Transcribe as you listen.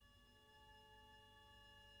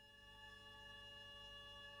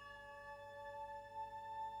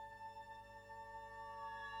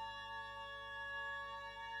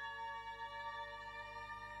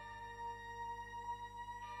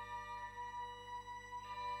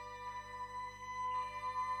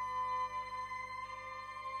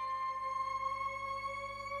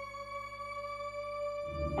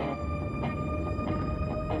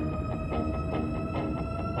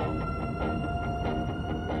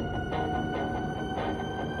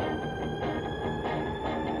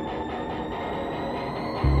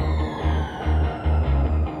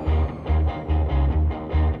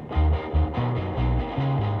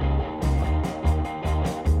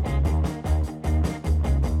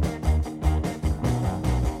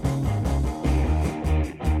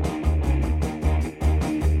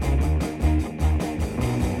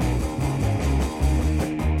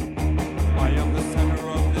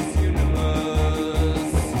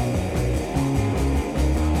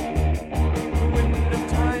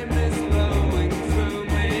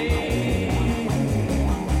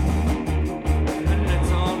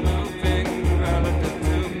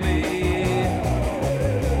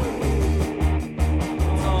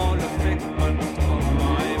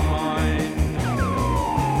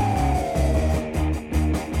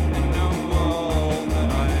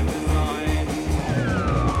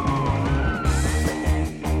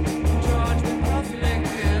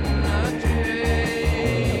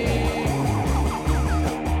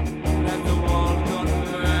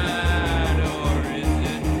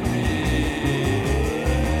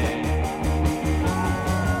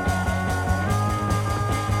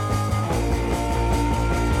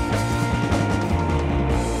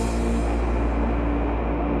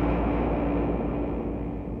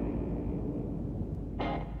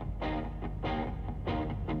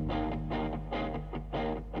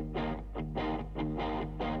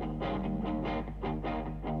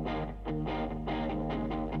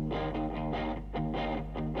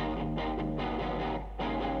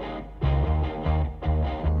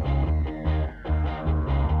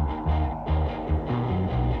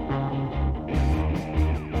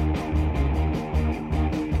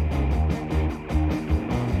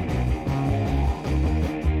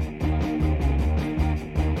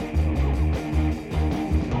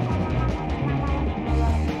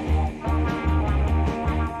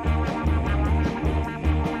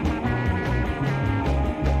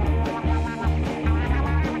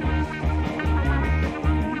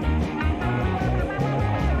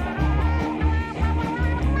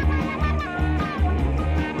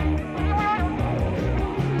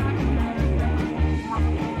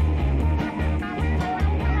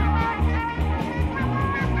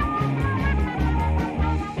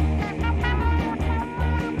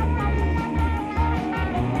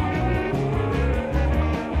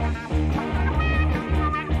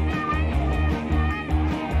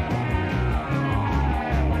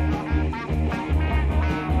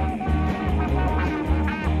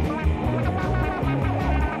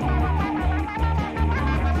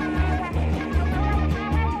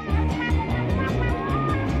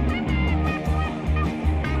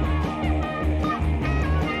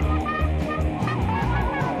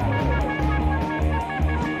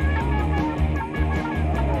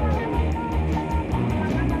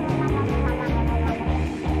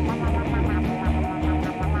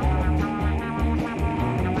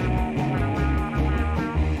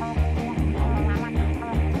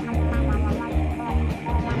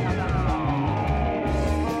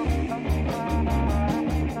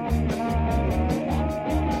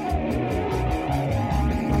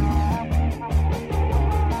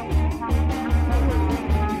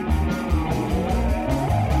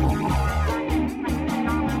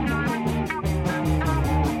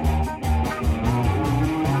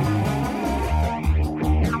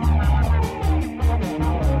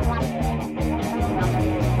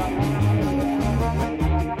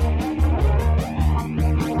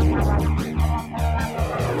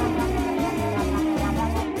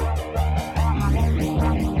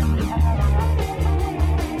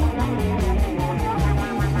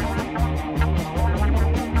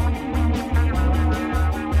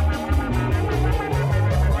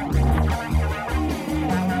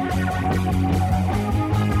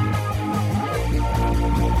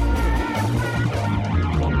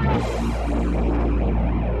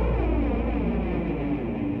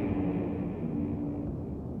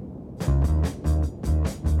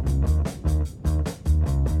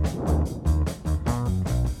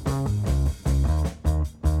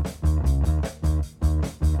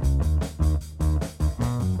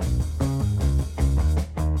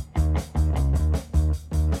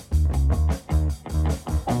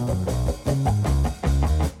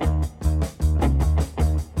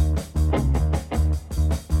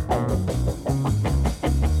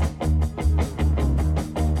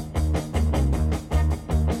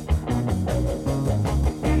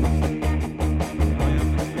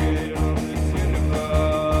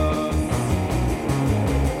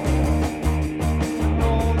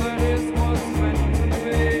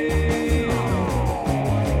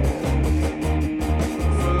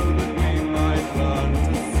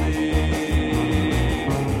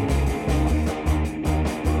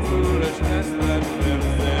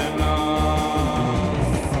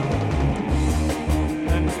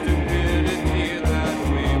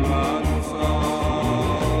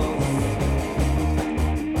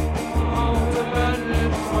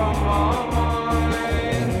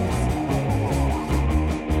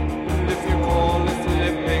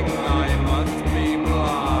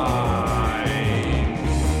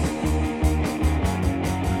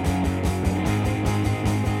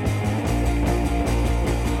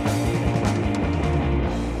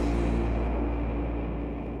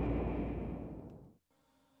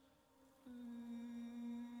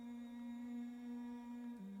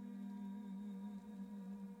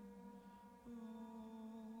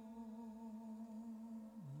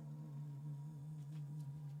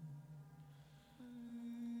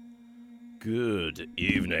Good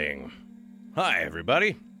evening. Hi,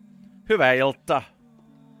 everybody. Hyvää.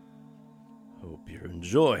 Hope you're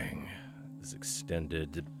enjoying this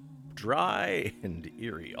extended, dry, and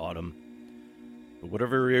eerie autumn. But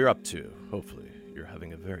whatever you're up to, hopefully you're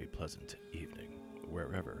having a very pleasant evening,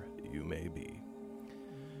 wherever you may be.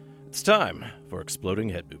 It's time for Exploding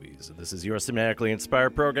Head Movies. This is your cinematically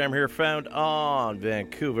inspired program here found on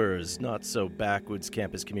Vancouver's not-so-backwoods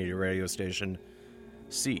campus community radio station,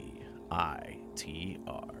 CITR.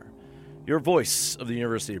 Your voice of the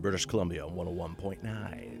University of British Columbia on 101.9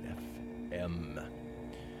 FM.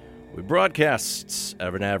 We broadcast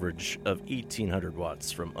at an average of 1,800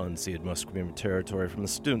 watts from unceded Musqueam territory from the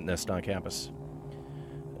student nest on campus.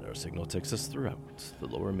 And our signal takes us throughout the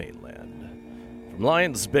lower mainland. From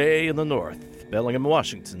Lions Bay in the north, Bellingham,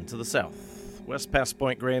 Washington to the south, west past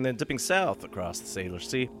Point Grey, and then dipping south across the Sailor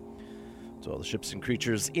Sea. To all the ships and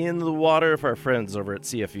creatures in the water, for our friends over at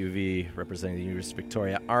CFUV, representing the University of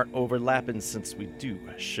Victoria, aren't overlapping since we do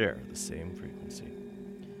share the same frequency.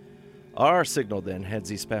 Our signal then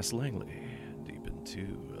heads east past Langley, deep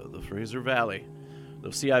into the Fraser Valley, though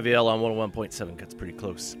CIVL on 101.7 gets pretty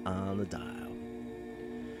close on the dial.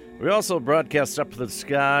 We also broadcast up to the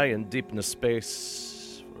sky and deep into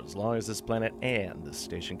space for as long as this planet and this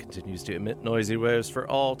station continues to emit noisy waves for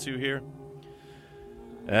all to hear.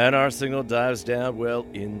 And our signal dives down well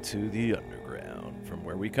into the underground, from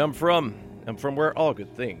where we come from, and from where all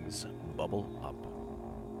good things bubble up.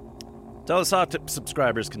 Telesat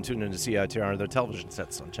subscribers can tune into CITR on their television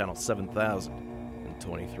sets on channel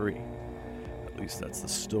 7023. At least that's the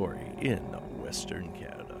story in Western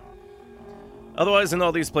Canada. Otherwise, in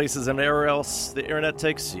all these places and everywhere else the internet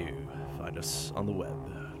takes you, find us on the web,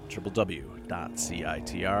 www.citr.ca.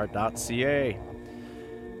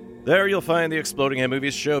 There you'll find the Exploding Head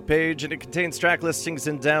Movies show page, and it contains track listings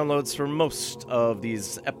and downloads for most of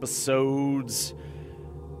these episodes,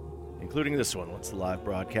 including this one once the live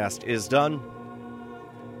broadcast is done.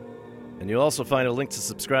 And you'll also find a link to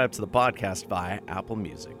subscribe to the podcast via Apple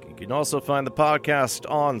Music. You can also find the podcast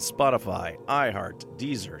on Spotify, iHeart,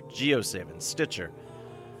 Deezer, GeoSaven, Stitcher,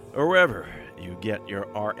 or wherever you get your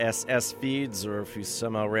RSS feeds, or if you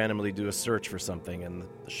somehow randomly do a search for something and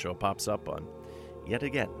the show pops up on, yet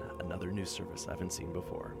again, another news service I haven't seen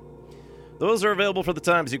before. Those are available for the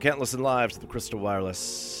times you can't listen live to the Crystal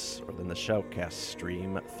Wireless or then the Shoutcast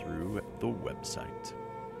stream through the website.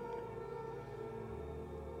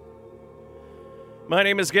 My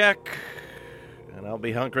name is Gak, and I'll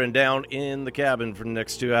be hunkering down in the cabin for the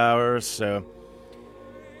next 2 hours, so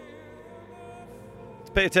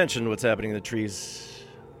let's pay attention to what's happening in the trees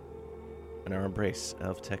and our embrace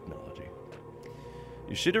of technology.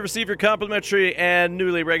 You should have received your complimentary and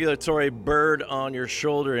newly regulatory bird on your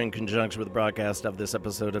shoulder in conjunction with the broadcast of this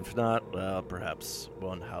episode. If not, well, perhaps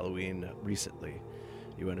one Halloween recently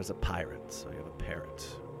you went as a pirate, so you have a parrot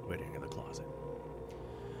waiting in the closet.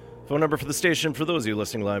 Phone number for the station for those of you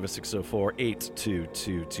listening live is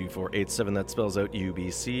 604-822-2487. That spells out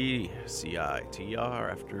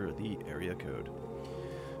UBC-CITR after the area code.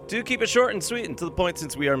 Do keep it short and sweet and to the point,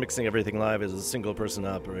 since we are mixing everything live as a single-person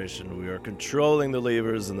operation. We are controlling the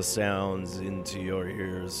levers and the sounds into your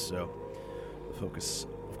ears, so the focus,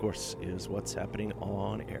 of course, is what's happening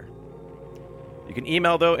on air. You can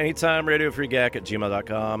email, though, anytime,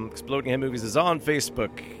 radiofreegak@gmail.com. Exploding Head Movies is on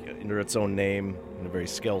Facebook under its own name in a very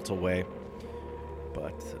skeletal way.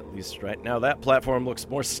 But at least right now, that platform looks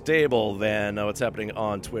more stable than what's happening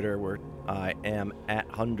on Twitter, where I am at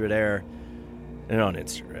 100air. And on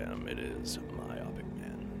Instagram, it is Myopic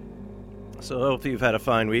Man. So I hope you've had a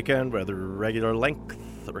fine weekend, whether regular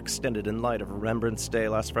length or extended in light of Remembrance Day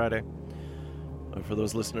last Friday. Or for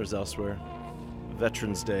those listeners elsewhere,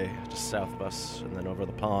 Veterans Day just south of us, and then over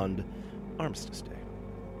the pond, Armistice Day.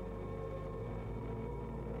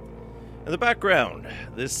 In the background,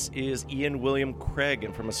 this is Ian William Craig,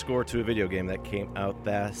 and from a score to a video game that came out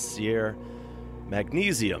this year,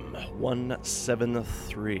 Magnesium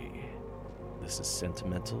 173. This is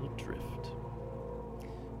Sentimental Drift.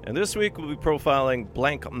 And this week we'll be profiling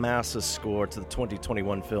Blank Massa's score to the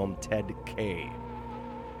 2021 film Ted K.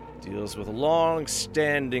 It deals with a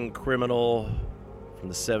long-standing criminal from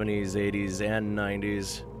the 70s, 80s, and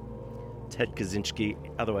 90s, Ted Kaczynski,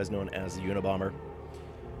 otherwise known as the Unabomber,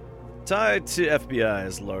 tied to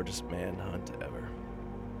FBI's largest manhunt ever.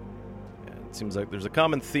 And it seems like there's a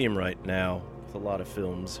common theme right now with a lot of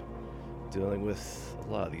films dealing with a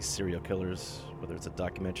lot of these serial killers, whether it's a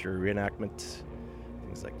documentary reenactment,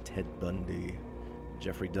 things like Ted Bundy,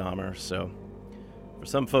 Jeffrey Dahmer. So for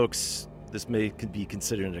some folks, this could be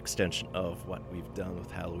considered an extension of what we've done with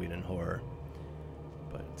Halloween and horror.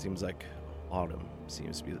 But it seems like autumn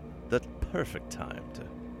seems to be the perfect time to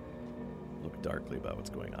look darkly about what's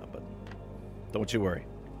going on, but don't you worry.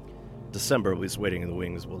 December was waiting in the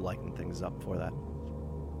wings. Will lighten things up for that.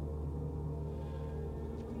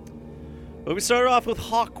 But we started off with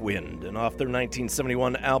Hawkwind, and off their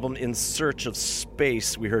 1971 album In Search of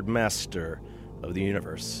Space, we heard Master of the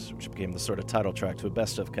Universe, which became the sort of title track to a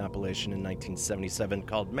best-of compilation in 1977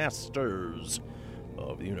 called Masters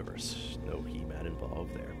of the Universe. No He-Man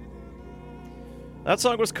involved there. That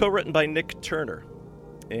song was co-written by Nick Turner,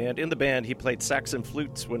 and in the band he played sax and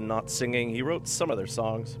flutes when not singing. He wrote some of their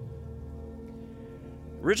songs.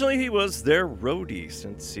 Originally he was their roadie,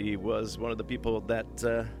 since he was one of the people that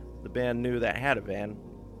the band knew that had a van.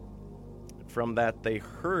 From that, they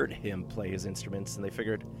heard him play his instruments, and they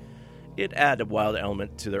figured it added a wild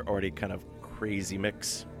element to their already kind of crazy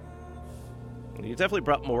mix. And he definitely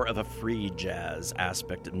brought more of a free jazz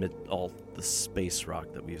aspect amid all the space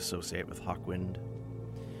rock that we associate with Hawkwind.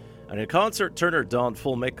 And in concert, Turner donned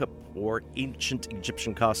full makeup, wore ancient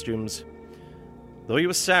Egyptian costumes. Though he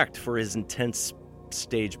was sacked for his intense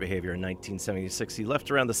stage behavior in 1976, he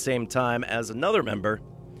left around the same time as another member,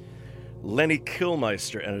 Lenny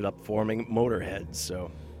Kilmister, ended up forming Motorhead,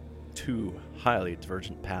 so two highly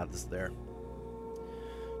divergent paths there.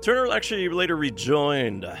 Turner actually later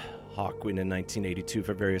rejoined Hawkwind in 1982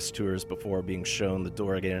 for various tours before being shown the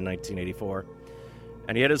door again in 1984.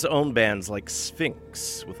 And he had his own bands like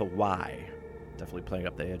Sphinx with a Y, definitely playing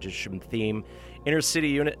up the XHM theme, Inner City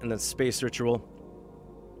Unit, and then Space Ritual.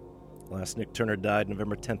 Last Nick Turner died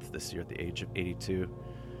November 10th this year at the age of 82.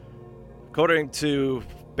 According to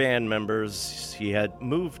band members, he had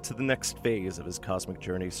moved to the next phase of his cosmic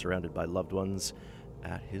journey, surrounded by loved ones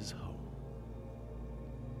at his home.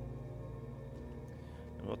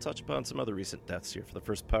 And we'll touch upon some other recent deaths here for the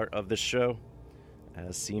first part of this show,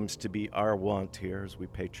 as seems to be our wont here as we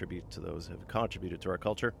pay tribute to those who have contributed to our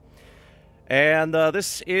culture. And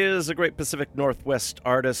this is a great Pacific Northwest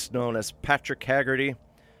artist known as Patrick Haggerty,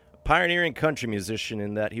 a pioneering country musician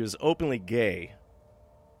in that he was openly gay.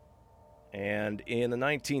 And in the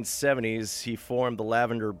 1970s, he formed the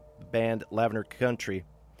Lavender band Lavender Country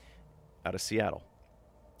out of Seattle.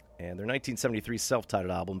 And their 1973 self-titled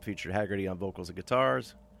album featured Haggerty on vocals and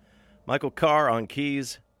guitars, Michael Carr on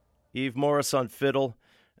keys, Eve Morris on fiddle,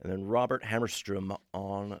 and then Robert Hammerstrom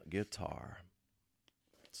on guitar.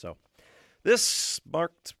 So, this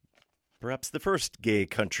marked perhaps the first gay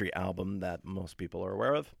country album that most people are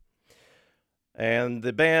aware of. And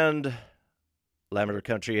the band Lavender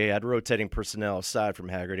Country had rotating personnel aside from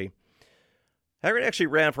Haggerty. Haggerty actually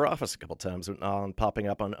ran for office a couple times on popping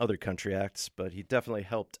up on other country acts, but he definitely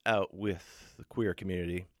helped out with the queer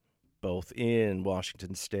community, both in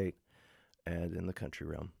Washington State and in the country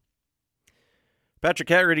realm. Patrick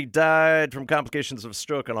Haggerty died from complications of a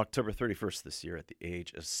stroke on October 31st this year at the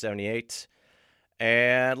age of 78.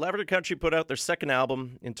 And Lavender Country put out their second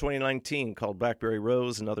album in 2019 called Blackberry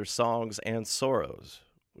Rose and Other Songs and Sorrows,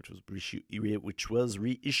 which was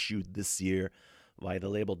reissued this year via the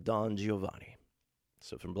label Don Giovanni.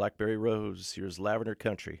 So from Blackberry Rose, here's Lavender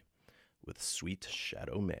Country with Sweet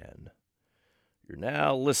Shadow Man. You're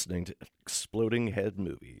now listening to Exploding Head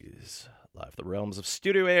Movies, live from the realms of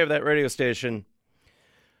Studio A of that radio station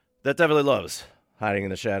that definitely loves hiding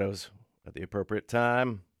in the shadows at the appropriate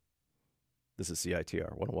time. This is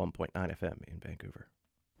CITR 101.9 FM in Vancouver.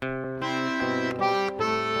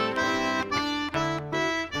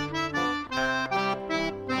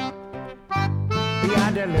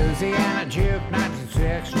 Beyond a Louisiana juke,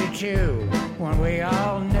 1962, when we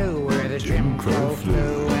all knew where the Jim Crow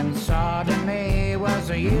flew, and sodomy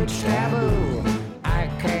was a huge taboo. I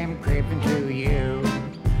came creeping to you.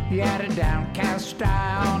 You had a downcast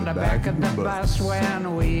eye on the back of the bus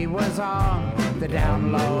when we was on the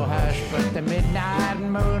down low hush, but the midnight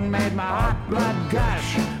moon made my hot blood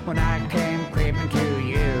gush when I came creeping to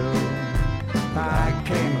you. I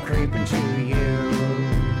came creeping to you.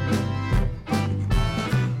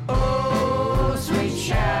 Oh, sweet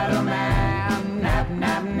shadow man, nap,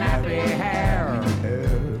 nap, nappy hair.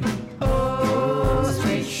 Oh,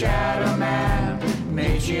 sweet shadow man,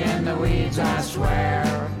 meet you in the weeds, I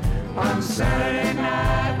swear. On Saturday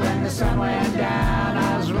night when the sun went down,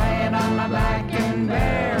 I was laying on my back and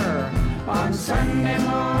bare. On Sunday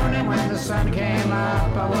morning when the sun came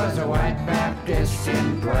up, I was a white Baptist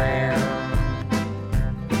in prayer.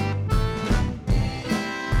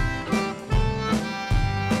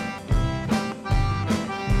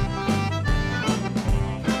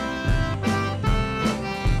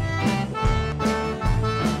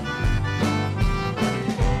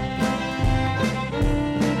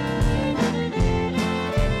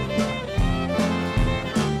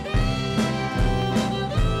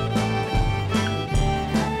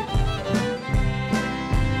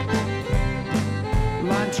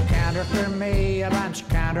 counter for me, a lunch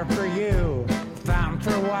counter for you, fountain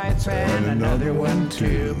for whites and another one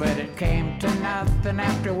too. But it came to nothing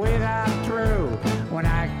after we got through, when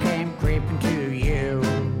I came creeping to you.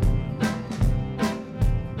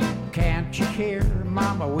 Can't you hear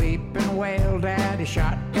Mama weep and wail? Daddy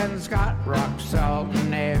shotgun's got rock salt and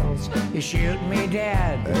nails. You shoot me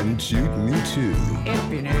dead and shoot me too. If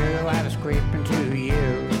you knew I was creeping to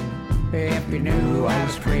you. If you knew I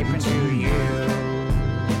was creeping to you.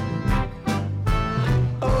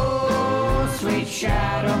 Oh, sweet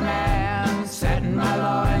shadow man, setting my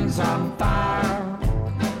loins on fire.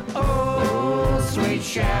 Oh, sweet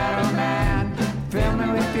shadow man, fill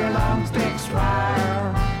me with your long thick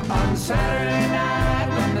fire. On Saturday night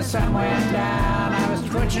when the sun went down, I was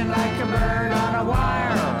twitching like a bird on a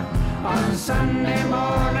wire. On Sunday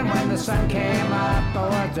morning when the sun came up,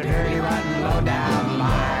 I was a dirty, rotten, low-down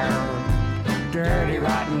liar. Dirty,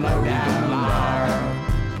 rotten, low-down liar.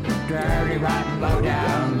 Dirty, rotten,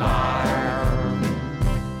 low-down liar.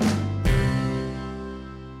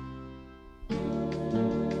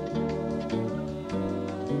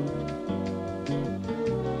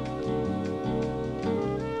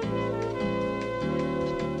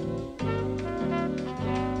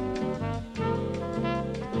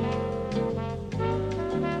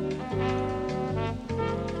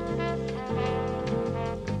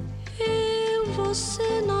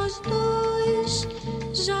 Você, nós dois,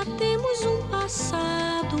 já temos um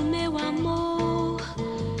passado, meu amor.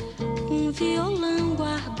 Um violão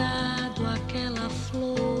guardado, aquela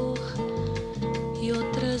flor e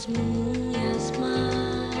outras muitas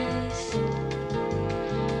mais.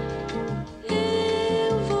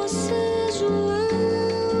 Eu, você,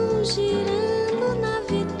 João, girando na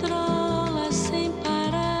vitrola sem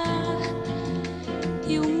parar.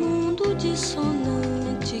 E o mundo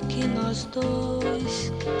dissonante que nós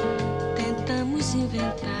dois tentamos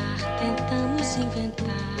inventar, tentamos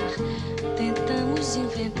inventar, tentamos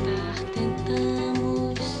inventar,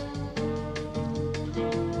 tentamos.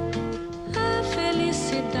 A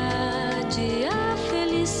felicidade, a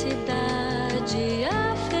felicidade,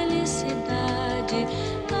 a felicidade,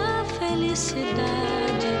 a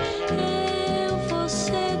felicidade. Eu,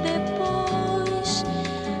 você, depois,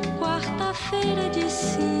 quarta-feira de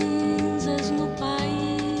cinzas no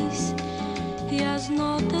país, e as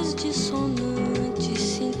notas dissonantes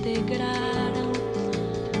se integraram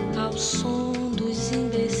ao som dos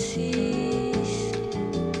imbecis.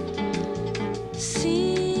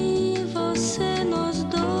 Sim, você, nós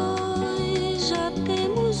dois, já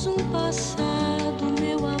temos um passado,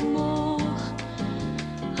 meu amor.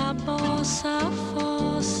 A bossa, a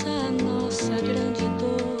fossa, a nossa grande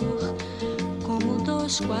dor, como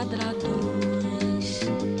dois quadradores.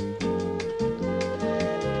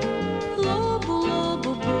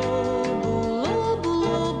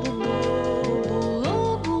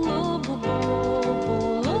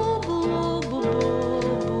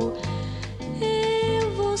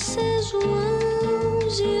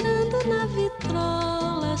 Girando na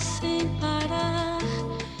vitrola sem parar,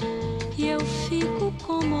 e eu fico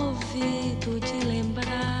comovido de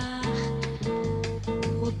lembrar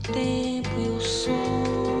o tempo e o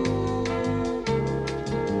som.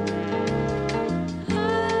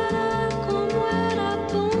 Ah, como era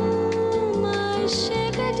bom, mas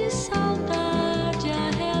chega de saudade.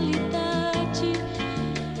 A realidade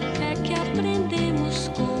é que aprendemos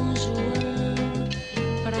com João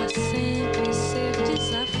pra sempre ser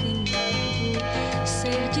desafinado,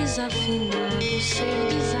 ser desafinado, ser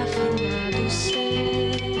desafinado, ser.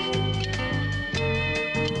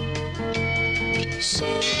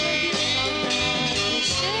 Chega de saudade,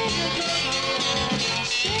 chega de saudade,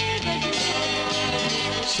 chega de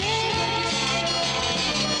saudade, chega de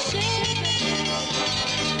saudade, chega de saudade, chega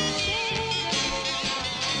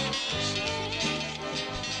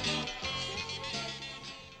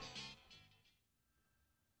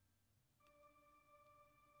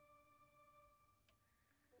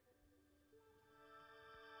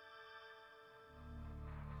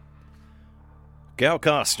Gal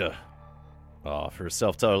Costa, off her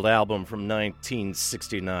self-titled album from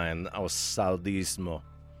 1969, O Saudismo.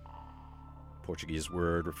 Portuguese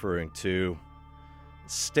word referring to a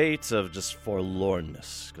state of just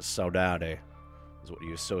forlornness, because saudade is what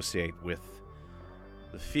you associate with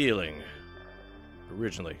the feeling.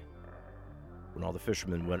 Originally, when all the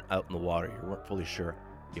fishermen went out in the water, you weren't fully sure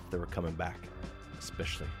if they were coming back,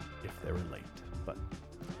 especially if they were late. But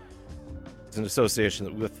it's an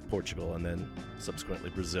association with Portugal and then subsequently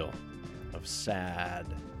Brazil of sad,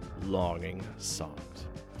 longing songs.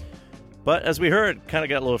 But as we heard, kind of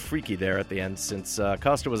got a little freaky there at the end, since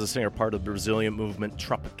Costa was a singer part of the Brazilian movement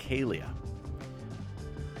Tropicalia.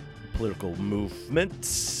 political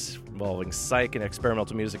movement involving psych and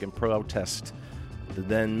experimental music in protest of the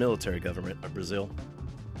then military government of Brazil.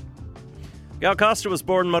 Gal Costa was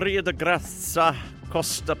born Maria de Graça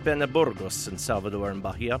Costa Pena Burgos in Salvador in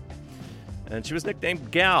Bahia, and she was nicknamed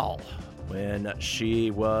Gal when she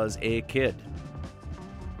was a kid.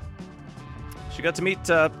 She got to meet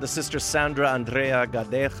the sister Sandra Andrea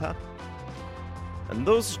Gadeja, and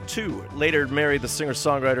those two later married the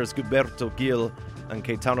singer-songwriters Gilberto Gil and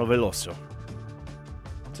Caetano Veloso.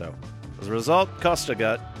 So, as a result, Costa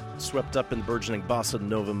got swept up in the burgeoning bossa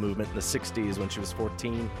nova movement in the 60s when she was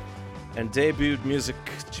 14, and debuted music.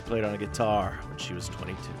 She played on a guitar when she was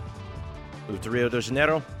 22. Moved to Rio de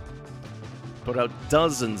Janeiro, put out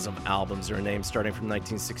dozens of albums in her name starting from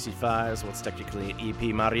 1965's what's technically an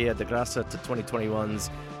EP, Maria de Graça, to 2021's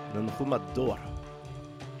Nenhumador.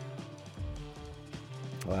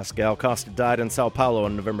 Last Gal Costa died in Sao Paulo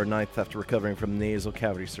on November 9th after recovering from nasal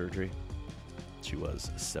cavity surgery. She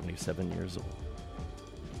was 77 years old.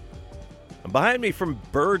 And behind me from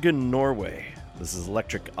Bergen, Norway, this is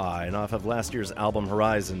Electric Eye, and off of last year's album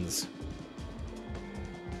Horizons.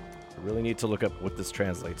 I really need to look up what this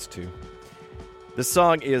translates to. This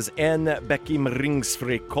song is En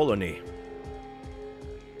Bekymringsfri Koloni. You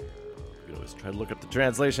can always try to look up the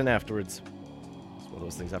translation afterwards. It's one of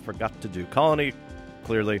those things I forgot to do. Colony,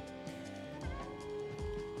 clearly.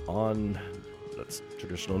 On, that's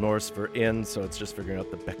traditional Norse for in, so it's just figuring out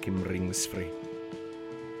the Bekymringsfri.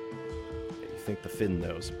 You think the Finn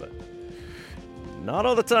knows, but not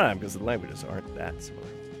all the time, because the languages aren't that similar.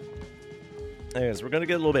 Anyways, we're going to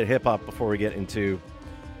get a little bit hip-hop before we get into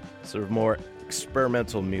sort of more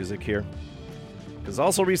experimental music here. Because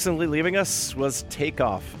also recently leaving us was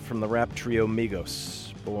Takeoff from the rap trio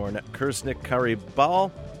Migos, born Kursnik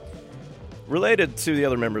Karibal, related to the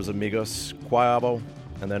other members of Migos, Quavo,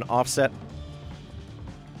 and then Offset.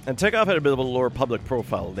 And Takeoff had a bit of a lower public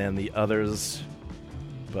profile than the others,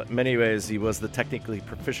 but in many ways he was the technically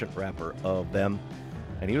proficient rapper of them,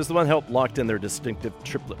 and he was the one who helped lock in their distinctive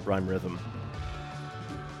triplet rhyme rhythm.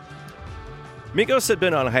 Migos had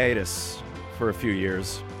been on hiatus for a few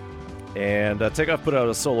years, and Takeoff put out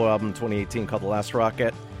a solo album in 2018 called The Last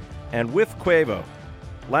Rocket, and with Quavo,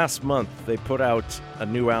 last month they put out a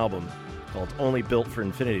new album called Only Built for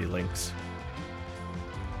Infinity Links,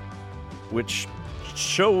 which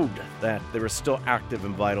showed that they were still active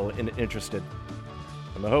and vital and interested.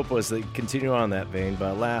 And the hope was they'd continue on that vein,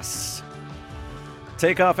 but alas,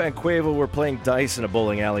 Takeoff and Quavo were playing dice in a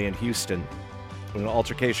bowling alley in Houston when an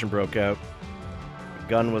altercation broke out. A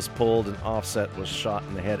gun was pulled and Offset was shot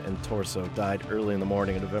in the head and torso, died early in the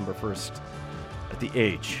morning of November 1st at the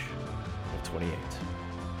age of 28.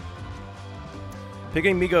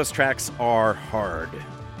 Picking Migos tracks are hard,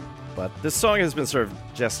 but this song has been sort of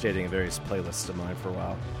gestating in various playlists of mine for a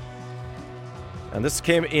while. And this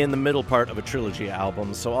came in the middle part of a trilogy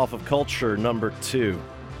album, so off of Culture number 2,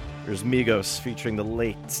 there's Migos featuring the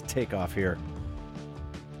late Takeoff here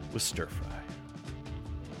with Stir Fry.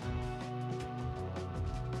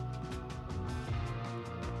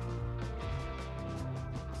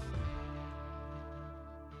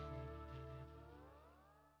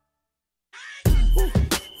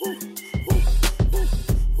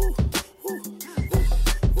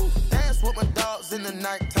 Dance with my dogs in the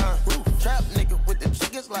nighttime. Trap nigga with the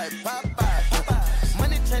chickens like Popeye.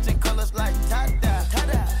 Money changing colors like tie-dye.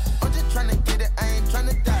 I'm just tryna get it, I ain't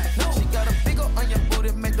tryna die. She got a big ol' on your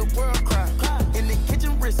booty, make the world cry. In the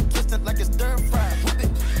kitchen, wrist twisted like it's stir fry.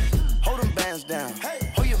 Hold them bands down,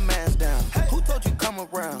 hold your mans down. Who told you come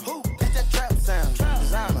around? It's that trap sound.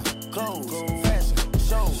 Designer, clothes, fashion,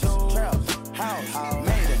 shows, trap, house,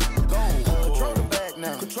 made it, gold. Control the bag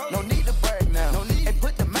now, no need to brag now. Hey,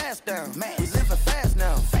 put the mask down, we living fast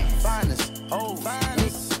now. Finest, hoes,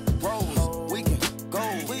 rose, we can go,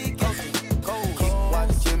 go. Keep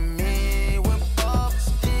watching me when Bob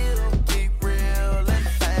still keep real and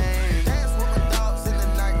fame. Dance with my dogs in the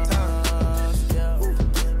nighttime.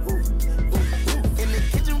 In the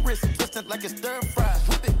kitchen, wrist twisted like it's stir fry.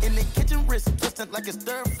 In the kitchen, wrist twisted like it's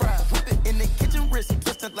stir fry. In the kitchen, wrist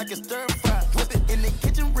twisted like it's stir fry. In the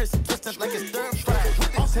kitchen, wrist twisted like it's stir fry.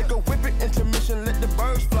 I'll take a whip it, intermission, let the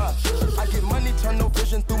birds fly. I get money, turn no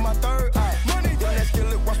vision through my third eye. Money, then that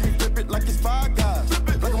skillet, watch me flip it like it's Five Guys.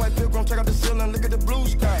 Black and white pilgrim, check out the ceiling, look at the blue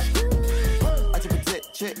sky. I took a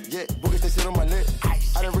check, yeah, boogers they sit on my lip.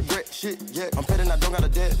 I don't regret shit, yeah, I'm petting, I don't got a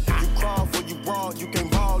debt. You crawl for you raw, you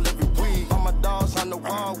can't ball every week. All my dogs on the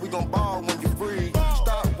wall, we gon' ball when you free.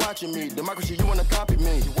 Stop watching me, democracy, you wanna copy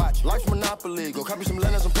me. You watch Life Monopoly, go copy some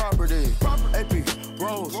land and some property. AP,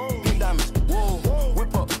 Rose, pink diamonds, wool,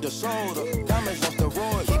 whip up the soda, diamonds on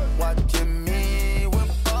steroids. Keep watching me when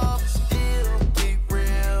Bob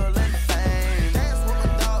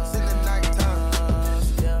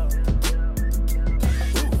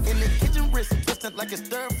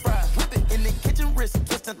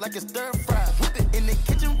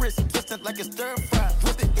like it's stir fry.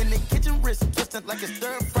 Whip it in the kitchen, wrist twisted like it's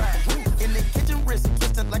stir fry. In the kitchen, wrist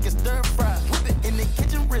twisted like it's stir fry. Whip it in the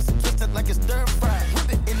kitchen, wrist twisted like it's stir fry. Whip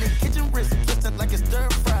it in the kitchen, wrist twisted like it's stir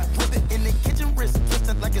fry. Whip it in the kitchen, wrist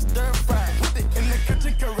twisted like it's stir fry. Whip it in the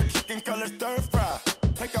kitchen, curry chicken, color stir fry.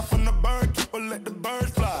 Take off from the bird, keep her, let the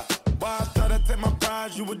birds fly. Why I try to take my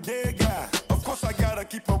prize, you a dead guy. Of course I gotta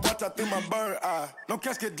keep a watch out through my bird eye. No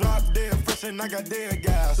casket drop dead, fresh and I got dead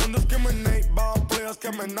guys. Don't discriminate, ball players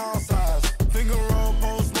coming all sides. Finger roll,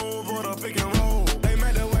 post move, or the pick and roll. They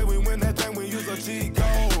made the way we win that thing, we use a cheat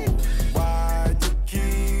code. Why you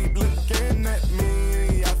keep looking at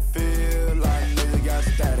me? I feel like nigga got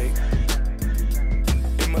static.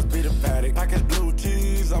 It must be the paddock. Package blue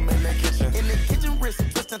cheese, I'm in the kitchen. In the kitchen, wrist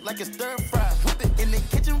twisted like it's stir fry. Whip it in the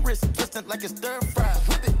kitchen, wrist twisted like it's stir fry.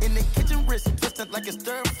 Whip it in the kitchen, wrist twisted like it's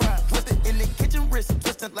stir fry. Whip it in the kitchen, wrist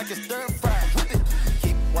twisted like it's stir fry. Whip it.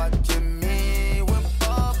 Keep watching me whip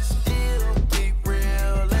up, still keep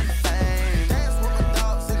real and fame. Dance with my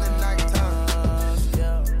dogs in the nighttime.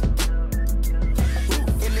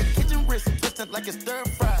 In the kitchen, wrist twisted like it's stir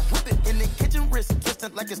fry. Whip it in the kitchen, wrist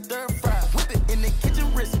twisted like it's stir fry. Whip it in the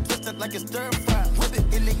kitchen, wrist twisted like it's stir fry. Whip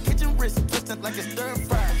it in the kitchen, wrist twisted like it's stir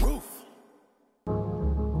fry. Roof.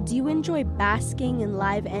 Do you enjoy basking in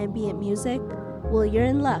live ambient music? Well, you're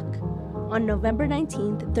in luck. On November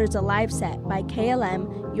 19th, there's a live set by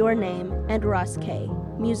KLM, Your Name, and Ross K.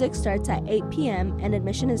 Music starts at 8 p.m. and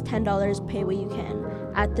admission is $10, pay what you can,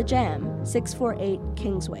 at The Jam, 648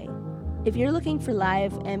 Kingsway. If you're looking for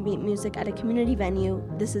live ambient music at a community venue,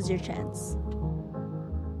 this is your chance.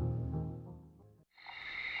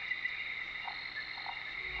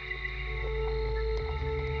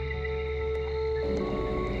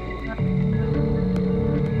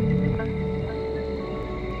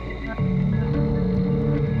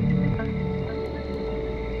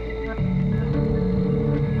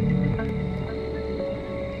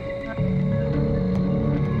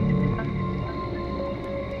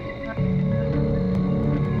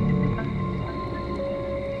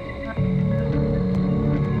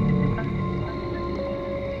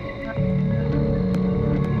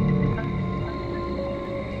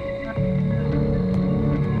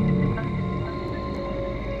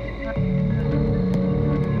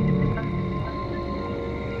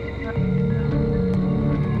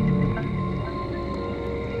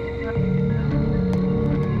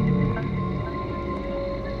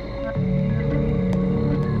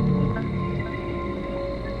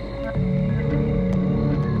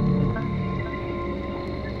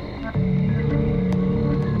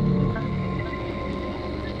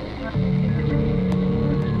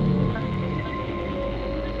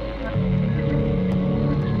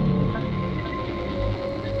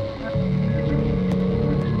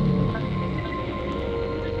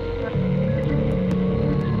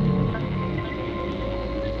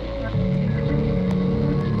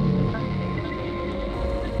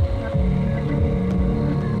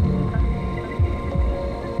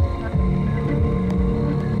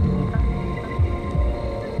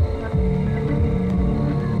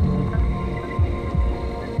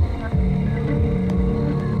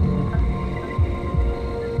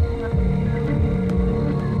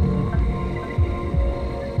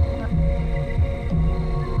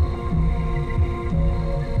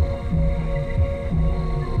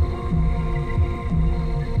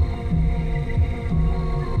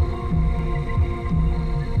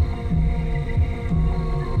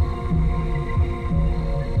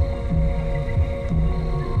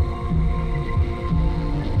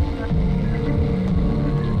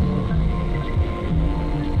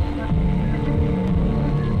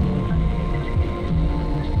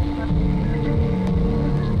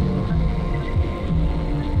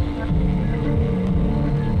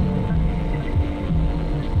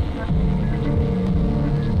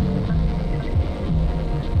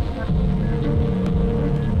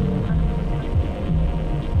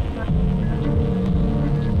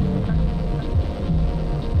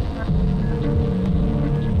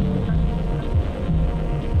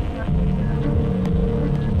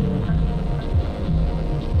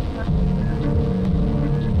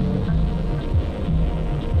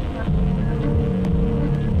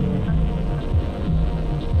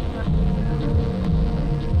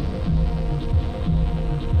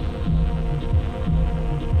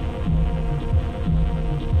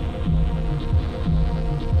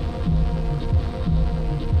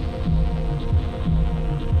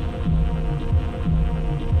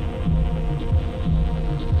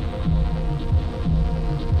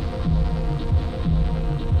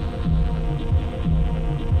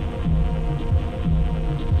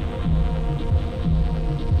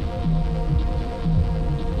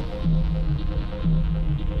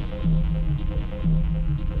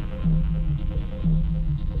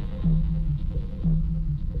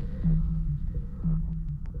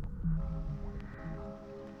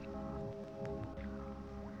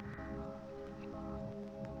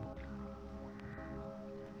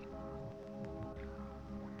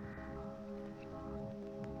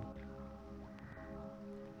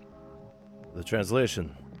 The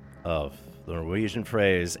translation of the Norwegian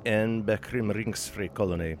phrase "en bekymringsfri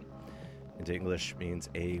koloni" into English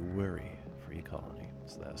means a worry-free colony.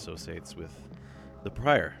 So that associates with the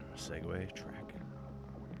prior segue track.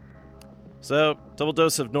 So, double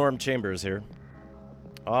dose of Norm Chambers here.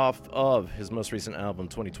 Off of his most recent album,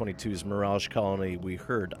 2022's Mirage Colony, we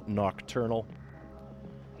heard Nocturnal.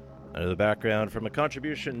 Under the background from a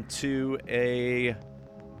contribution to a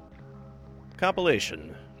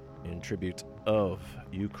compilation in tribute of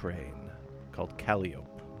Ukraine called Calliope.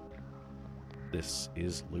 This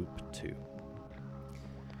is Loop 2.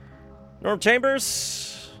 Norm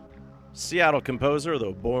Chambers, Seattle composer,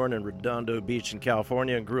 though born in Redondo Beach in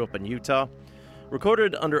California and grew up in Utah.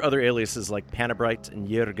 Recorded under other aliases like Panabrite and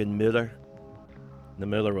Jürgen Müller. The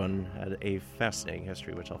Müller one had a fascinating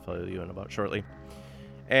history, which I'll fill you in about shortly.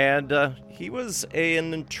 And he was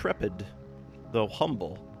an intrepid, though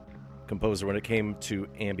humble, composer when it came to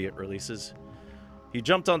ambient releases. He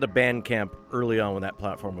jumped onto Bandcamp early on when that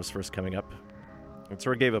platform was first coming up, and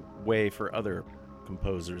sort of gave a way for other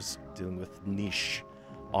composers dealing with niche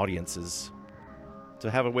audiences to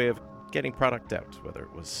have a way of getting product out, whether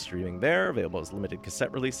it was streaming there, available as limited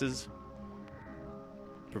cassette releases,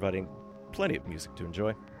 providing plenty of music to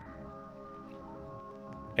enjoy.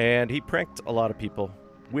 And he pranked a lot of people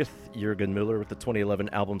with Jürgen Müller with the 2011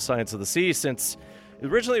 album Science of the Sea, since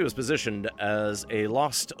originally it was positioned as a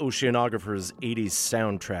lost oceanographer's 80s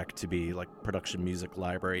soundtrack to be like production music,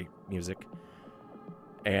 library music,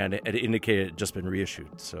 and it indicated it had just been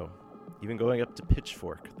reissued. So even going up to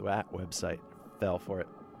Pitchfork, that website, fell for it,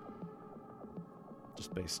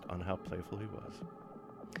 just based on how playful he was.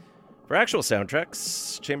 For actual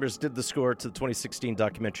soundtracks, Chambers did the score to the 2016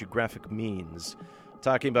 documentary Graphic Means,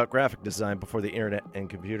 talking about graphic design before the internet and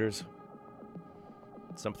computers.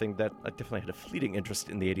 Something that I definitely had a fleeting interest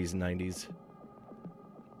in the 80s and 90s,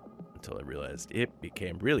 until I realized it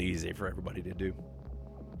became really easy for everybody to do.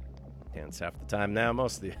 Hence, half the time now,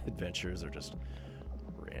 most of the adventures are just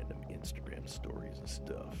random Instagram stories and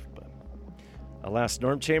stuff. But alas,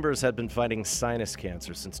 Norm Chambers had been fighting sinus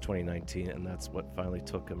cancer since 2019, and that's what finally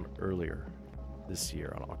took him earlier this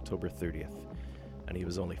year on October 30th, and he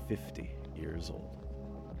was only 50 years old.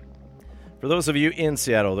 For those of you in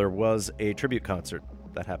Seattle, there was a tribute concert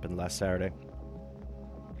that happened last Saturday.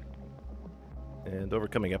 And over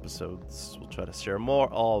coming episodes, we'll try to share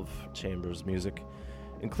more of Chambers' music,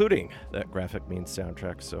 including that Graphic Means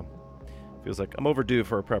soundtrack, so feels like I'm overdue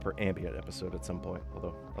for a proper ambient episode at some point,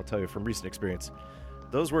 although I'll tell you from recent experience,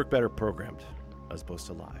 those work better programmed as opposed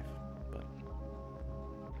to live, but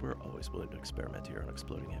we're always willing to experiment here on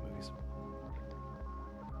Exploding Head Movies.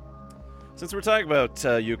 Since we're talking about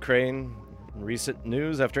Ukraine, in recent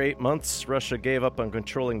news, after 8 months, Russia gave up on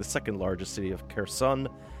controlling the second largest city of Kherson.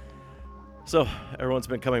 So everyone's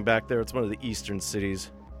been coming back there. It's one of the eastern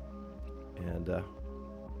cities. And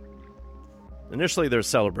initially there's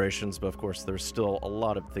celebrations, but of course there's still a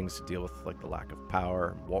lot of things to deal with, like the lack of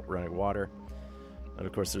power, running water. And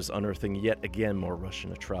of course there's unearthing yet again more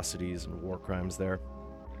Russian atrocities and war crimes there.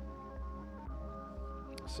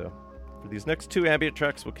 So for these next two ambient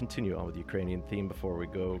tracks, we'll continue on with the Ukrainian theme before we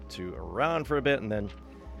go to Iran for a bit and then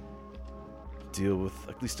deal with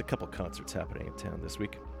at least a couple concerts happening in town this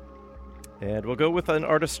week. And we'll go with an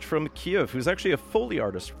artist from Kiev who's actually a Foley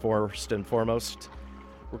artist first and foremost.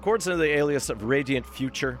 Records under the alias of Radiant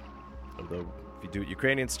Future, although if you do it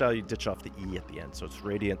Ukrainian style, you ditch off the E at the end, so it's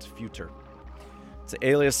Radiant Future. It's the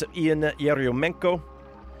alias of Ian Yeryomenko.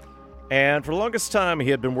 And for the longest time, he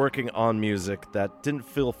had been working on music that didn't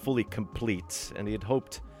feel fully complete, and he had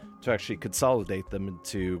hoped to actually consolidate them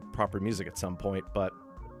into proper music at some point, but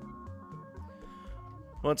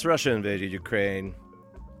once Russia invaded Ukraine,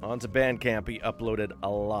 onto Bandcamp, he uploaded a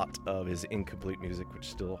lot of his incomplete music, which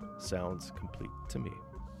still sounds complete to me.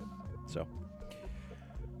 So,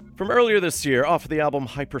 from earlier this year, off of the album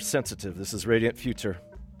Hypersensitive, this is Radiant Future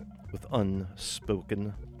with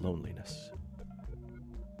Unspoken Loneliness.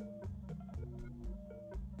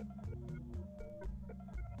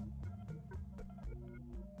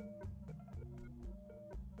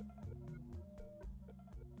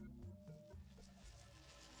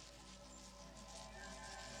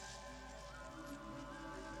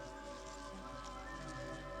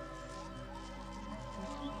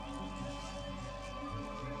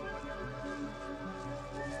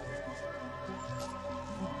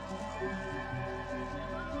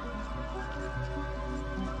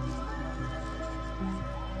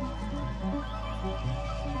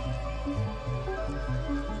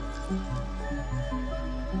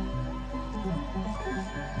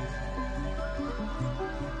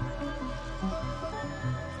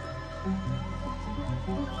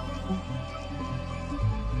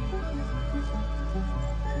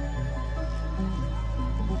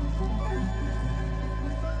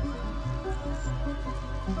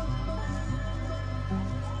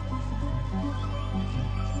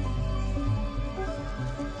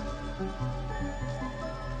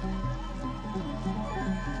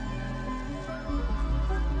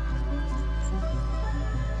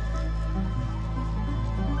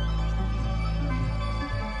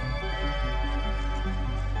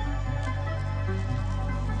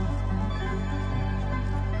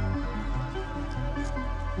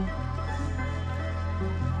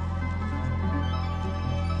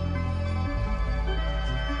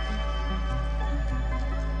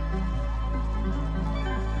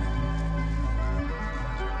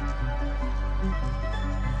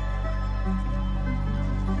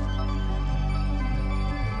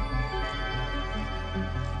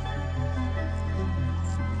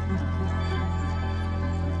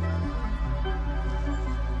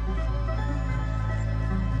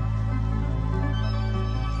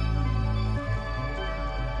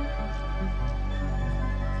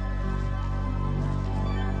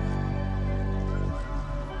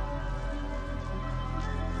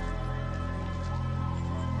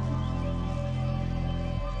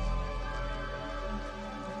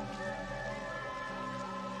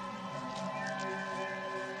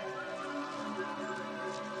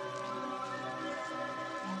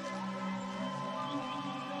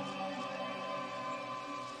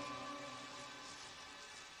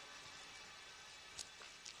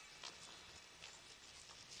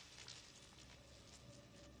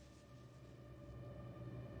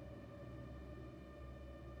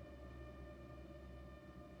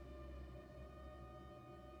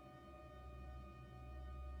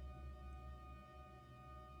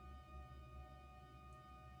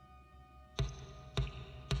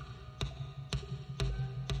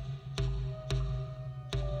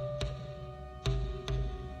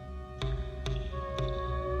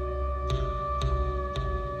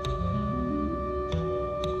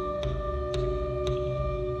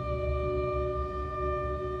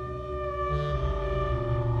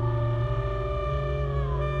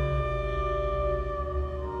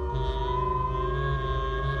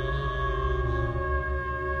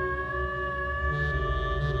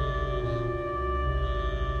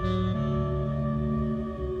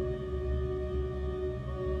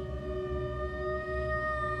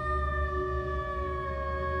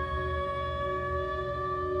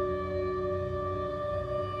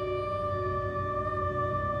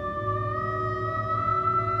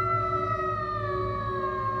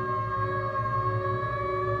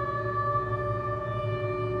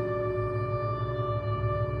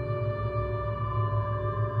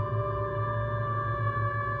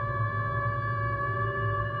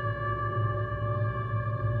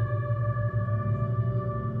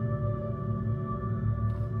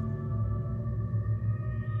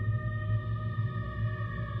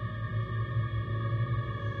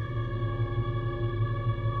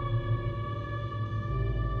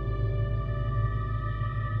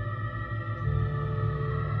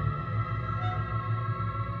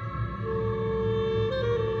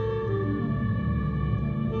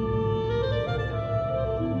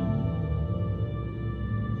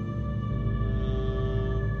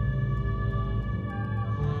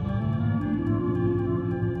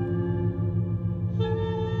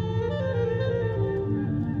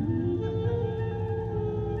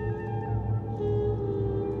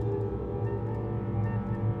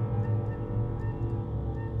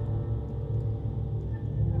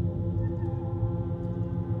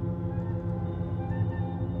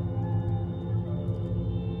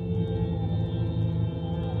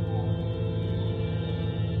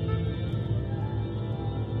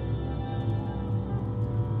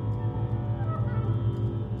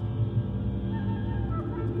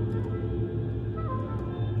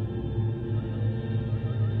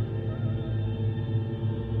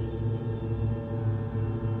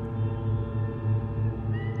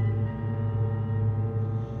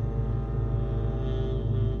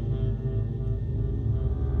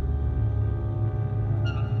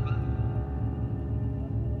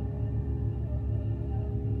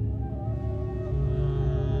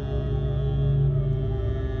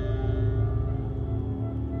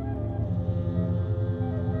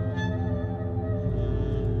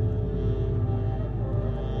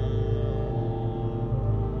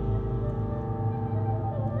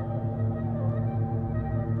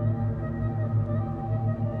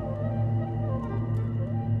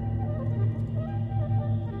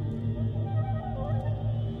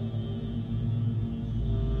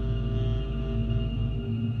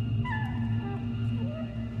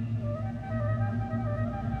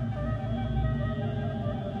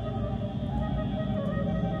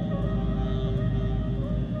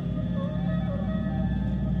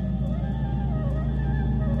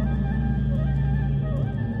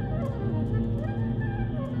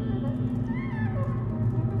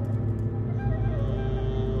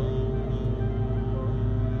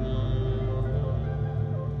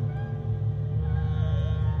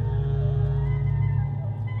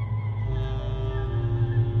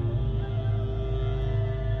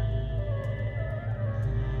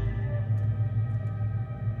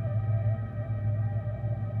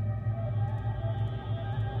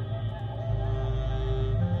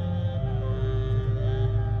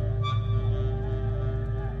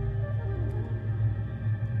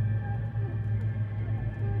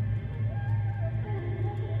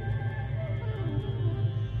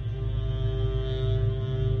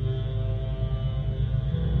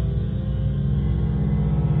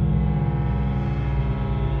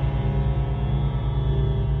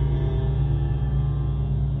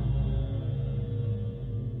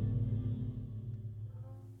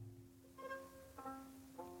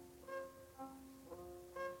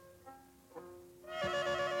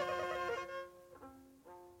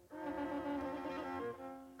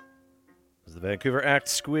 Vancouver act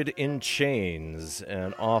Squid in Chains,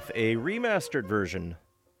 and off a remastered version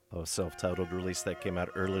of a self-titled release that came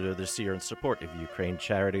out earlier this year in support of Ukraine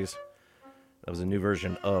charities. That was a new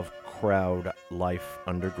version of Crowd Life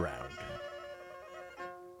Underground.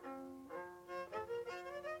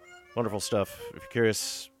 Wonderful stuff. If you're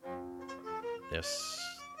curious, yes,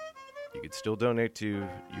 you could still donate to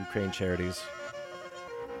Ukraine charities,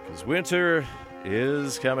 because winter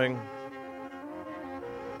is coming.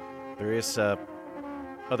 Various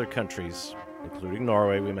other countries, including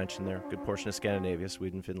Norway, we mentioned there, a good portion of Scandinavia,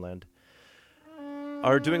 Sweden, Finland,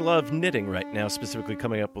 are doing a lot of knitting right now, specifically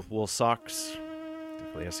coming up with wool socks.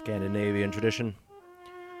 Definitely a Scandinavian tradition.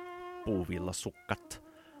 Puuvillasukkat.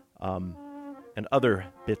 And other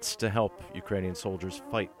bits to help Ukrainian soldiers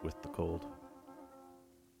fight with the cold.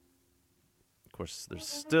 Of course, there's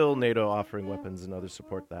still NATO offering weapons and other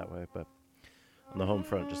support that way, but on the home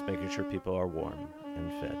front, just making sure people are warm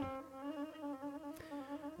and fed.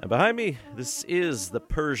 And behind me, this is the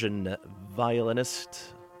Persian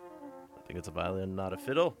violinist. I think it's a violin, not a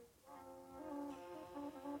fiddle.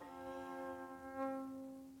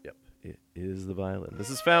 Yep, it is the violin. This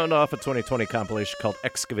is found off a 2020 compilation called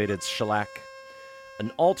Excavated Shellac, an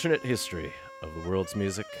alternate history of the world's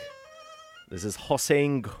music. This is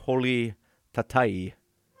Hossein Holi Tatai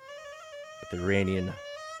with the Iranian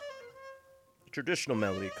traditional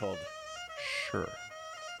melody called Shur.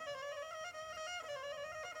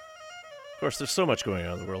 Of course, there's so much going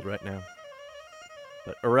on in the world right now.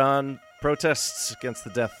 But Iran protests against the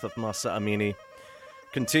death of Mahsa Amini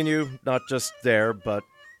continue, not just there, but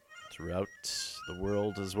throughout the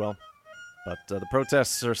world as well. But the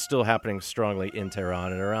protests are still happening strongly in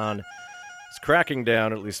Tehran, and Iran is cracking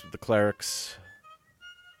down, at least with the clerics.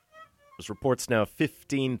 There's reports now of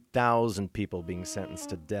 15,000 people being sentenced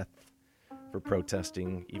to death for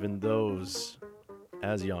protesting, even those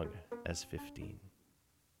as young as 15.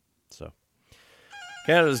 So,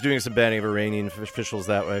 Canada's doing some banning of Iranian officials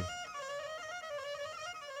that way.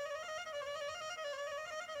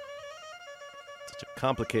 Such a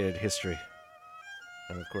complicated history.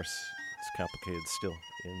 And of course, it's complicated still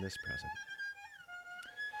in this present.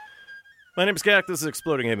 My name is Gak. This is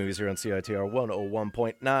Exploding Head Movies here on CITR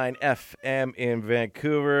 101.9 FM in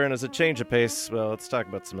Vancouver. And as a change of pace, well, let's talk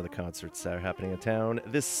about some of the concerts that are happening in town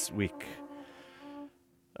this week.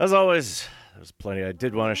 As always, there's plenty I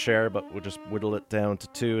did want to share, but we'll just whittle it down to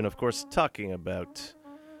two. And of course, talking about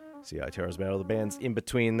CITR's Battle of the Bands in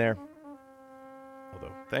between there.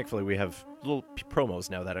 Although, thankfully, we have little promos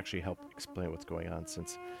now that actually help explain what's going on,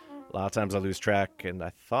 since a lot of times I lose track, and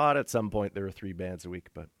I thought at some point there were 3 bands a week,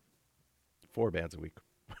 but 4 bands a week,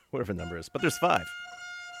 whatever the number is. But there's 5.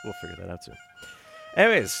 We'll figure that out soon.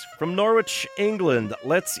 Anyways, from Norwich, England,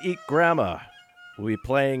 Let's Eat Grandma will be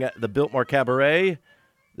playing at the Biltmore Cabaret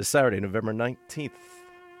this Saturday, November 19th.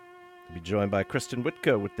 We'll be joined by Kristen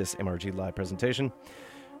Whitko with this MRG live presentation.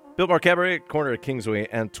 Biltmore Cabaret, corner of Kingsway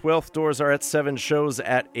and 12th. Doors are at 7, shows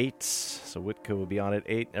at 8. So Whitko will be on at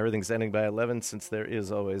 8. Everything's ending by 11, since there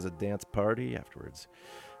is always a dance party afterwards.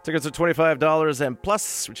 Tickets are $25 and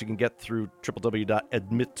plus, which you can get through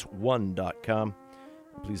www.admit1.com.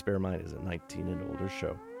 Please bear in mind, it's a 19 and older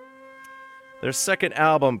show. Their second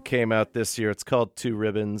album came out this year. It's called Two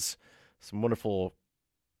Ribbons. Some wonderful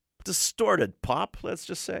distorted pop, let's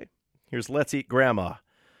just say. Here's Let's Eat Grandma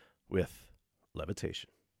with Levitation.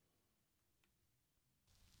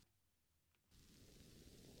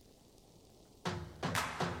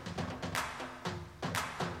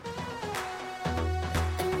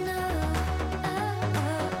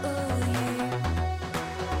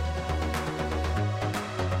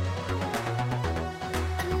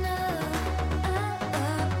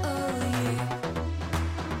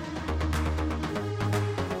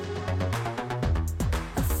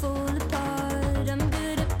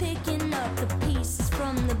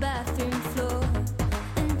 From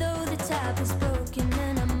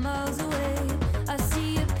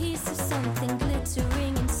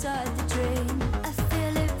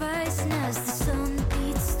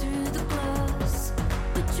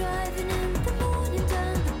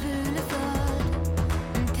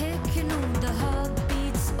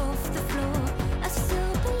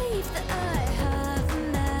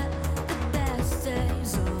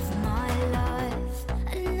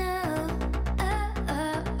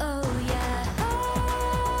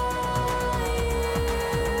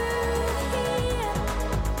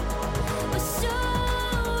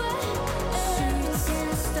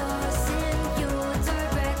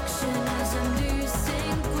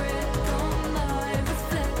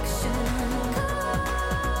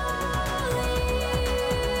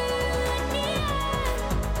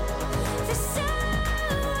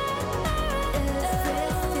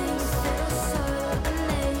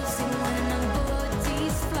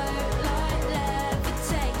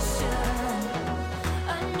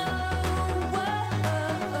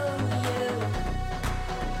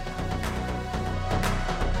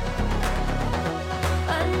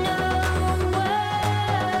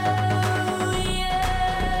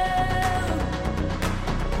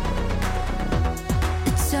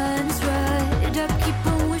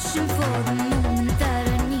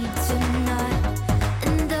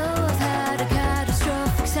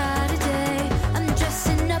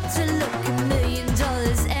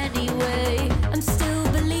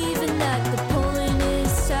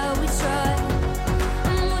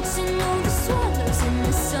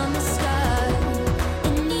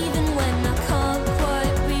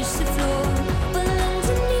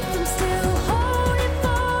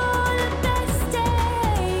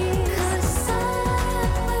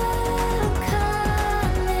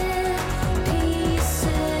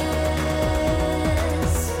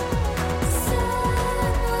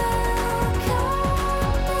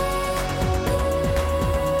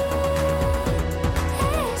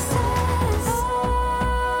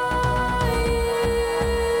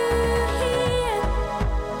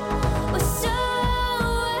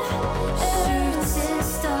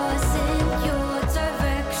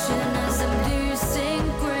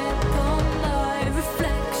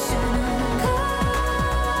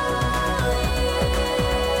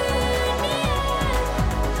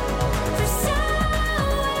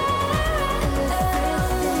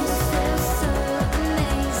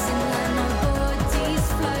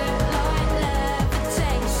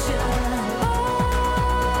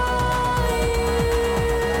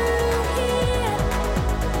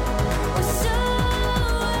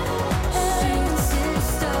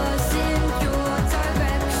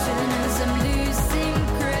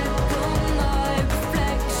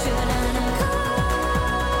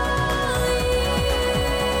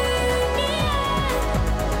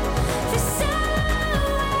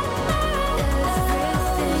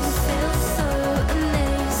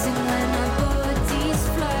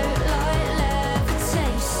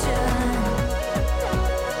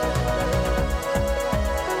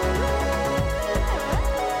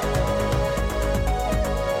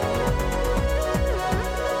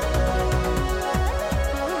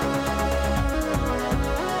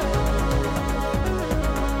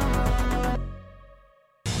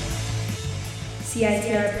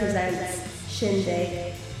CITR presents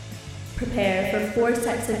Shindig. Prepare for 4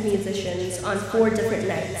 sets of musicians on 4 different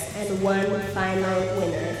nights and 1 final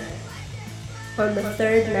winner. On the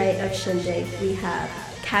 3rd night of Shindig, we have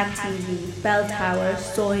Cat TV, Bell Tower,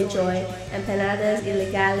 Soy Joy, Empanadas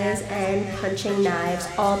Ilegales, and Punching Knives,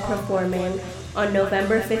 all performing on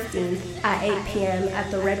November 15th at 8 p.m.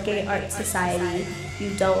 at the Redgate Art Society.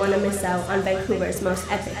 You don't want to miss out on Vancouver's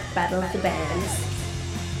most epic Battle of the Bands.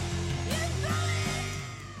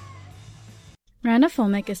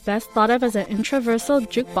 Randophomic is best thought of as an intraversal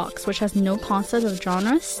jukebox which has no concept of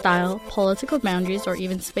genre, style, political boundaries, or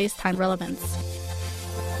even space-time relevance.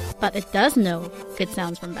 But it does know good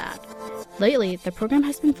sounds from bad. Lately, the program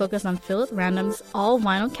has been focused on Philip Random's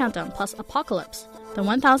all-vinyl countdown plus Apocalypse, the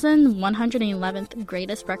 1111th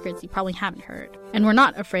greatest records you probably haven't heard. And we're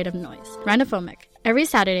not afraid of noise. Randophomic, every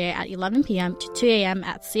Saturday at 11 p.m. to 2 a.m.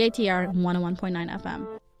 at CITR 101.9 FM.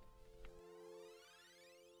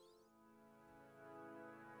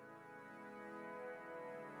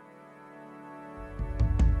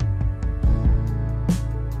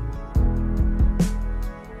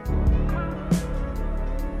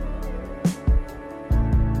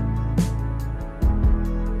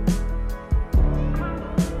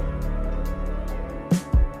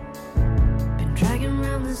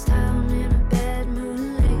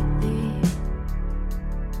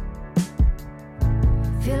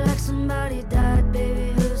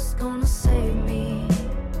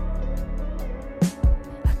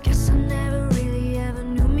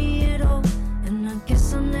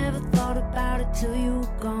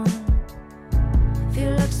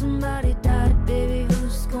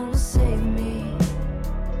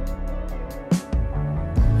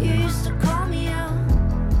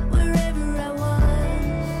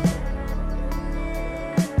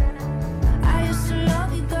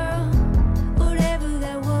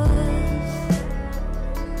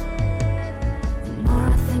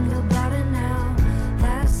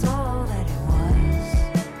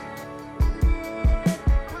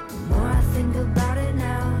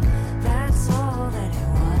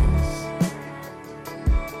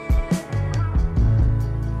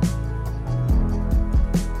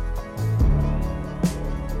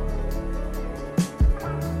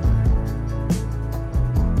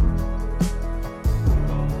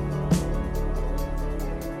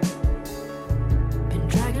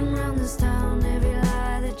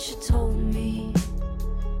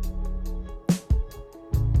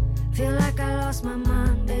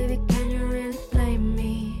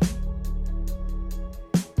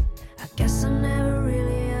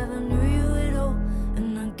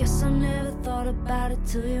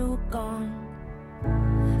 Till you were gone.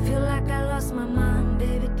 Feel like I lost my mind,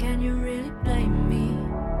 baby, can you really blame me?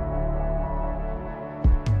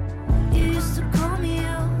 You used to call me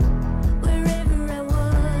out wherever I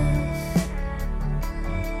was.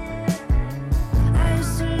 I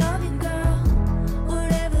used to love you, girl,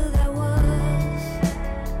 whatever that was.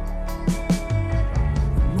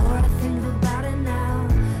 The more I think about it now,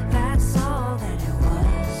 that's all that it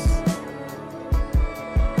was.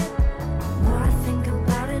 The more I think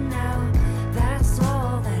about it now, that's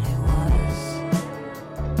all that it was.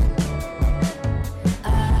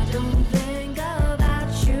 I don't think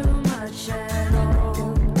about you much at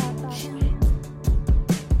all.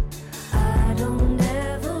 I don't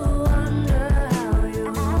ever wonder how you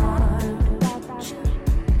are.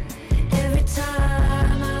 Every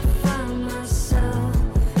time I find myself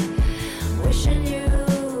wishing you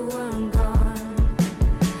weren't gone,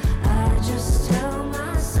 I just tell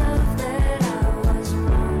myself that I was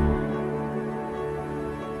wrong.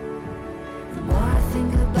 The more I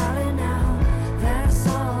think about it now, that's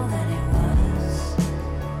all that it was.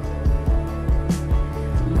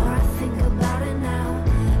 The more I think about it now,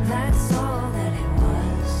 that's all that it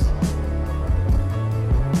was.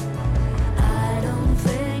 I don't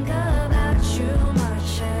think about you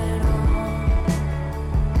much at all.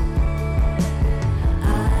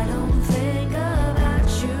 I don't think about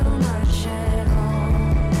you much at all.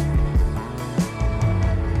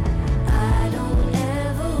 I don't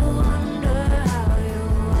ever wonder how you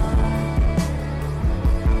are.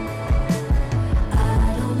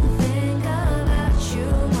 I don't think about you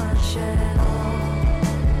much at all.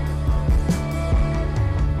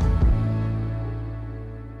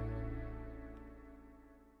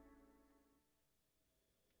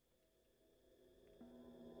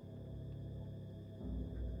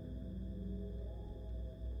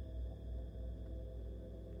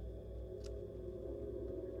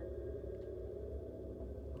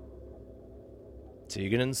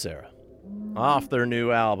 Tegan and Sarah, off their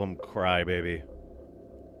new album, Cry Baby.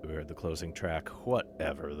 We heard the closing track,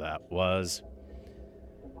 whatever that was.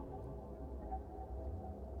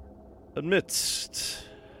 amidst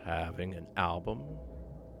having an album,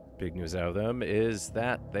 big news out of them is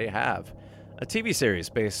that they have a TV series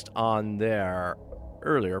based on their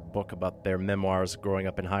earlier book about their memoirs growing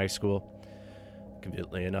up in high school.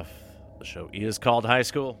 Conveniently enough, the show is called High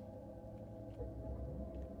School.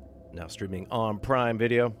 Now streaming on Prime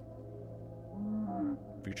Video,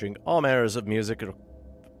 featuring all manners of music,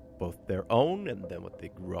 both their own and then what they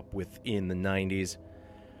grew up with in the 90s.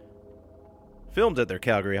 Filmed at their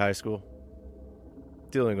Calgary high school,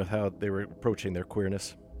 dealing with how they were approaching their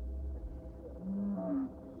queerness.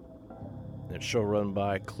 And it's show run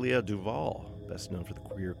by Clea Duvall, best known for the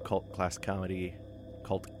queer cult classic comedy,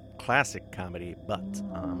 But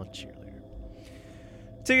I'm a Cheerleader.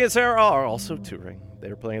 Tickets are also touring.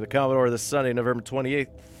 They're playing at the Commodore this Sunday, November 20th,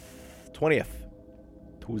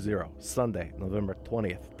 Sunday, November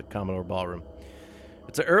 20th, the Commodore Ballroom.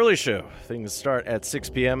 It's an early show. Things start at 6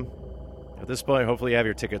 p.m. At this point, hopefully you have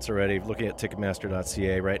your tickets already. Looking at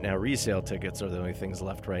Ticketmaster.ca right now, resale tickets are the only things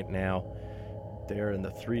left right now. They're in the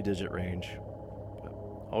 3-digit range. But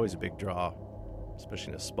always a big draw,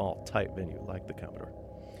 especially in a small, tight venue like the Commodore.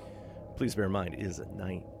 Please bear in mind, it is a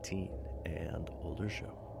 19 and older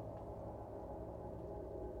show.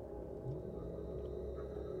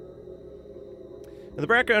 In the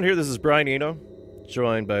background here, this is Brian Eno,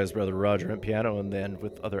 joined by his brother Roger on piano, and then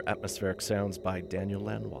with other atmospheric sounds by Daniel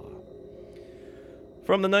Lanois.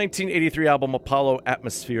 From the 1983 album Apollo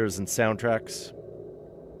Atmospheres and Soundtracks,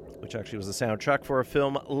 which actually was a soundtrack for a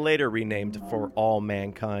film later renamed For All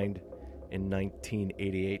Mankind in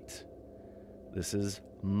 1988. This is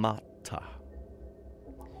Mata.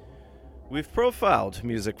 We've profiled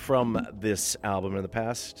music from this album in the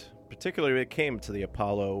past, particularly when it came to the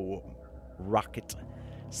Apollo rocket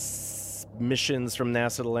missions from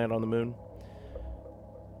NASA to land on the moon.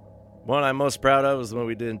 One I'm most proud of is the one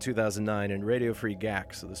we did in 2009 in Radio Free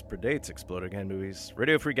GAC, so this predates Exploding Head Movies.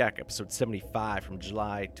 Radio Free GAC, episode 75 from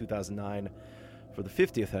July 2009 for the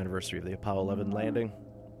 50th anniversary of the Apollo 11 landing.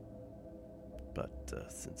 But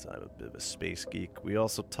since I'm a bit of a space geek, we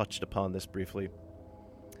also touched upon this briefly.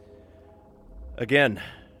 Again,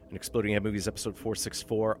 in Exploding Head Movies, episode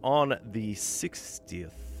 464, on the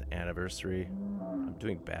 60th anniversary. I'm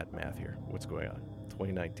doing bad math here. What's going on?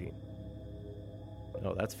 2019.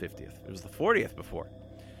 No, that's 50th. It was the 40th before.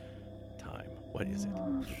 Time. What is it?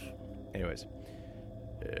 Anyways,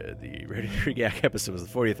 the Radio Free GAC episode was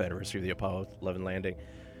the 40th anniversary of the Apollo 11 landing.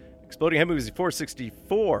 Exploding Head Movies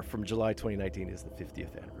 464 from July 2019 is the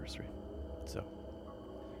 50th anniversary. So,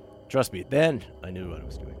 trust me, then I knew what I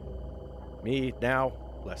was doing. Me, now,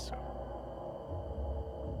 less so.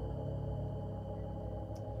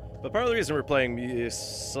 But part of the reason we're playing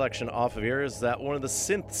this selection off of here is that one of the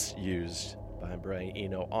synths used by Brian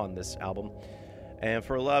Eno on this album, and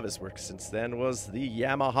for a lot of his work since then, was the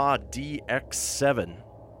Yamaha DX7.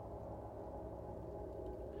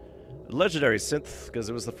 A legendary synth because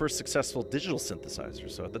it was the first successful digital synthesizer.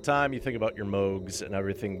 So at the time, you think about your Moogs and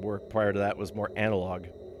everything work prior to that was more analog.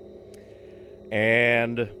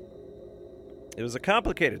 And it was a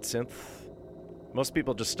complicated synth. Most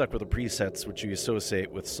people just stuck with the presets, which you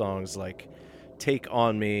associate with songs like Take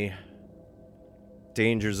On Me,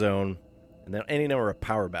 Danger Zone, and then any number of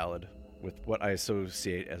power ballad with what I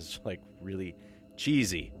associate as like really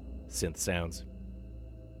cheesy synth sounds.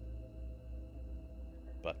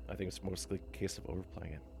 But I think it's mostly a case of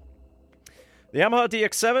overplaying it. The Yamaha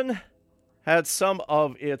DX7 had some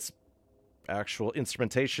of its actual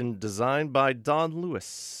instrumentation designed by Don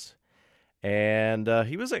Lewis. And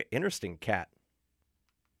he was an interesting cat.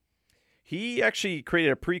 He actually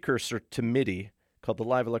created a precursor to MIDI called the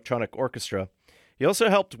Live Electronic Orchestra. He also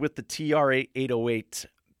helped with the TR-808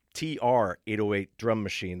 drum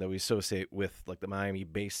machine that we associate with like the Miami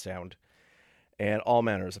bass sound and all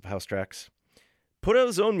manners of house tracks. Put out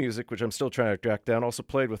his own music, which I'm still trying to track down. Also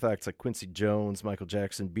played with acts like Quincy Jones, Michael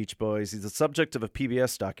Jackson, Beach Boys. He's the subject of a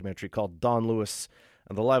PBS documentary called Don Lewis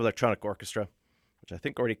and the Live Electronic Orchestra, which I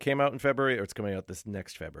think already came out in February, or it's coming out this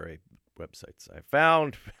next February. Websites I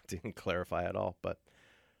found didn't clarify at all, but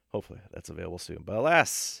hopefully that's available soon. But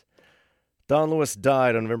alas, Don Lewis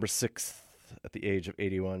died on November 6th at the age of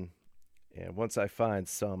 81. And once I find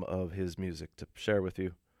some of his music to share with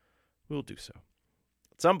you, we'll do so.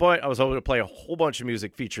 At some point, I was hoping to play a whole bunch of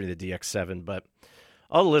music featuring the DX7, but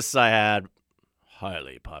all the lists I had,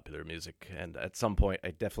 highly popular music. And at some point,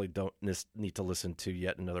 I definitely don't need to listen to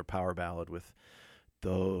yet another power ballad with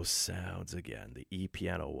those sounds again, the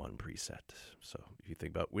E-Piano 1 preset. So if you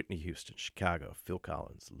think about Whitney Houston, Chicago, Phil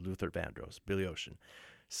Collins, Luther Vandross, Billy Ocean,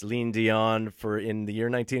 Celine Dion in the year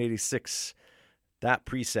 1986, that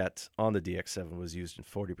preset on the DX7 was used in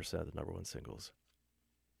 40% of the number one singles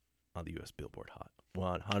on the U.S. Billboard Hot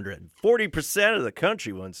 100. 40% of the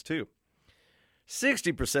country ones, too.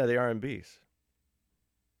 60% of the R&Bs.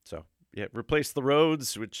 So, yeah, replace the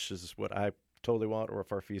Rhodes, which is what I totally want, or a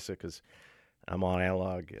Farfisa, because I'm on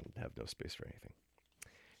analog and have no space for anything.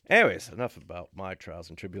 Anyways, enough about my trials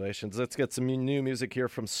and tribulations. Let's get some new music here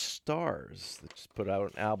from Stars. They just put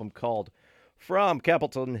out an album called From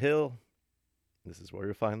Capitol Hill. This is where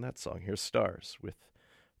you'll find that song. Here's Stars with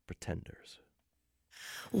Pretenders.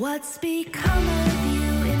 What's become of you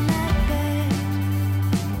in that bed?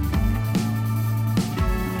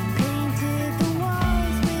 Painted the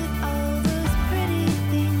walls with all those pretty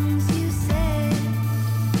things you said.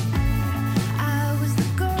 I was the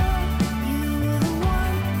girl, you were the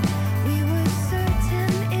one. We were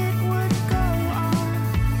certain it would go on.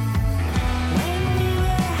 When we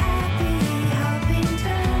were happy, hopping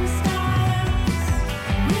turnstiles,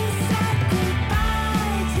 we said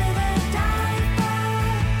goodbye to the dive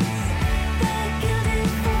bars. The gilded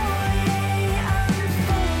foyer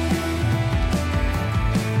unfolded.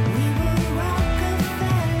 We were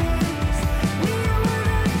Rockefellers. We were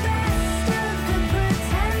the best of the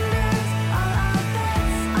pretenders. All our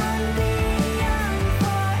bets on being young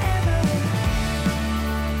forever.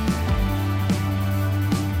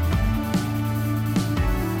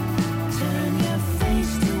 Turn your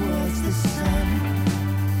face towards the sun,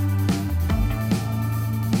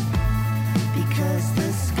 because the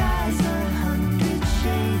sky's 100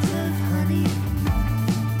 shades of honey.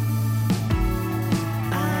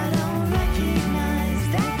 I don't recognize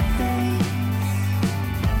that face.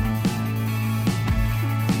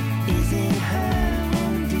 Is it her,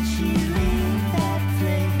 or did she leave that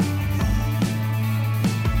place?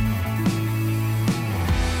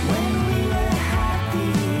 When we were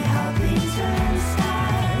happy, hopping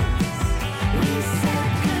turnstiles, we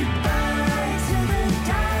said goodbye to the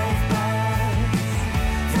dive bars.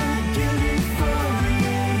 The gilded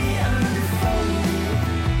foyer unfolded.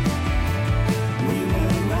 We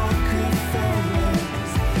were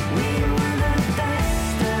Rockefellers. We were the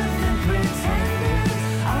best of the pretenders.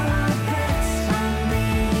 All our bets on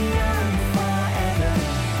being young forever.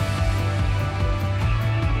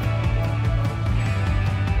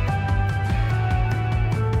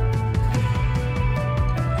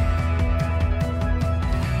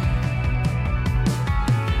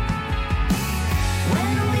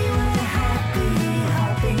 When we were happy,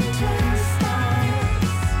 hopping turnstiles,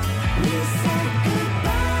 we said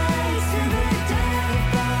goodbye to the dive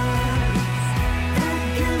bars. The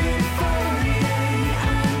gilded foyer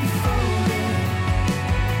unfolded.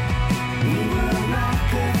 We were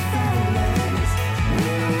Rockefellers. We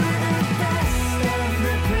were the best of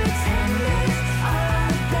the pretenders. All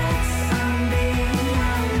our bets on being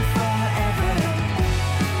young forever.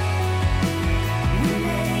 We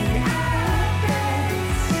made our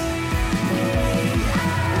bets. We made our bets on being young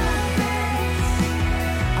forever.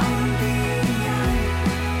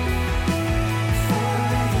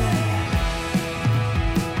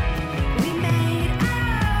 We made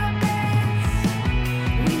our bets.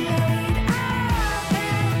 We laid our bets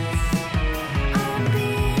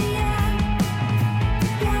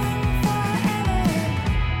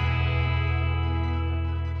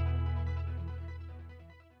on being young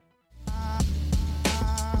forever.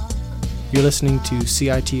 You're listening to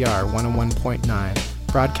CITR 101.9,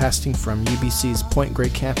 broadcasting from UBC's Point Grey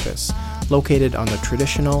campus, located on the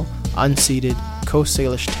traditional, unceded Coast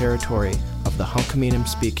Salish territory of the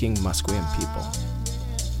Hunkaminam-speaking Musqueam people.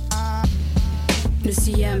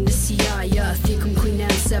 Nisiyam, Nisiyaya, Thikum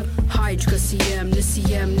Queenansep, Hydra Siyam,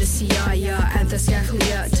 Nisiyam, Nisiyaya,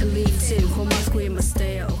 Anthascaclia, Talitin, Homasquim,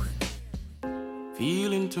 Masteo.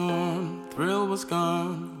 Feeling torn, thrill was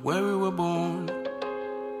gone, where we were born.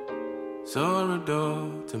 Saw a door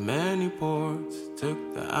to many ports, took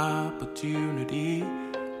the opportunity.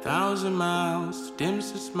 1,000 miles,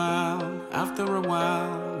 dims a smile, after a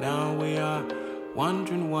while, now we are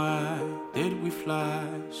wondering why did we fly,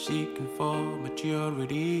 seeking for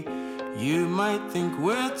maturity. You might think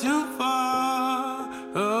we're too far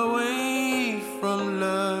away from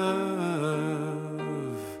love,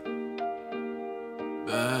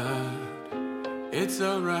 but it's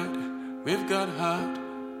alright, we've got heart.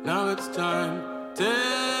 Now it's time,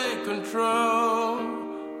 take control,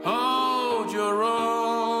 hold your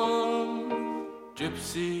own.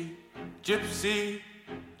 Gypsy, gypsy,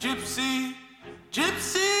 gypsy,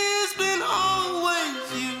 gypsy's been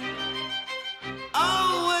always you,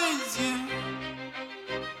 always you.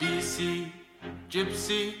 BC,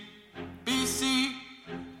 gypsy, BC,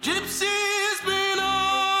 gypsy's been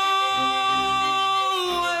always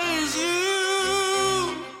you.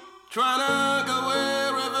 Tryna go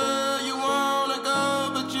wherever you wanna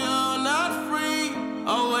go, but you're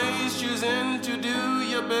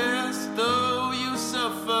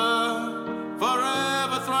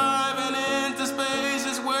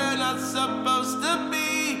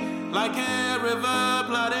by Care River,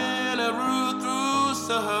 plotting a route through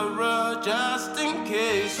Sahara, just in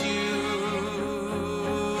case you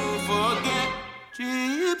forget.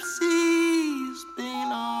 Gypsy's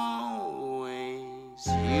been always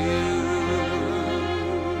you.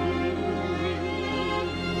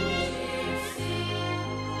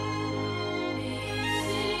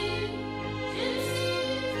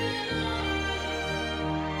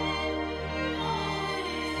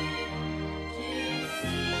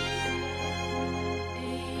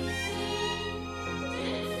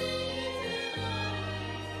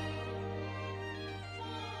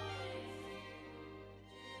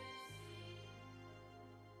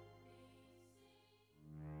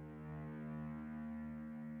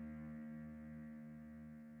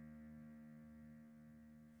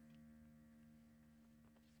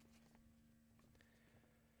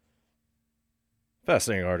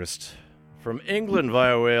 Fascinating artist. From England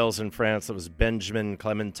via Wales and France, that was Benjamin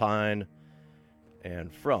Clementine.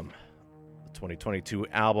 And from the 2022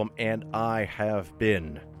 album, And I Have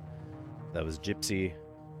Been, that was Gypsy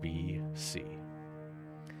BC.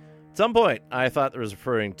 At some point, I thought that was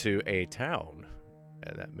referring to a town,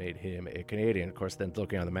 and that made him a Canadian. Of course, then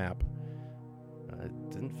looking on the map, I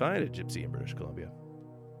didn't find a gypsy in British Columbia.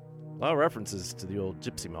 A lot of references to the old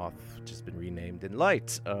gypsy moth, which has been renamed in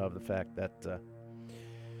light of the fact that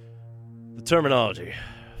the terminology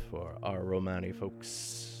for our Romani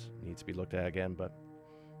folks needs to be looked at again, but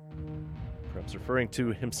perhaps referring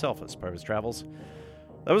to himself as part of his travels.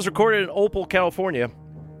 That was recorded in Opal, California.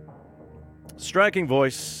 Striking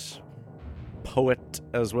voice, poet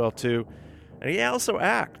as well, too. And he also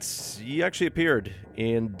acts. He actually appeared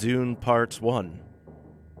in Dune Part 1.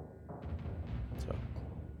 So,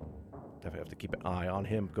 definitely have to keep an eye on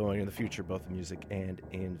him going in the future, both in music and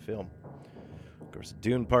in film. Of course,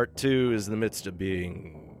 Dune Part 2 is in the midst of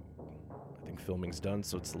being, I think filming's done,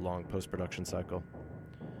 so it's the long post-production cycle.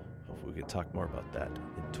 Hopefully we can talk more about that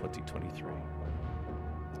in 2023.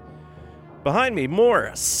 Behind me,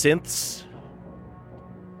 more synths.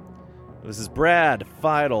 This is Brad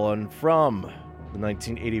Fiedel, and from the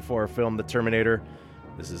 1984 film The Terminator,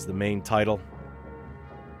 this is the main title.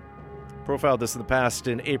 Profiled this in the past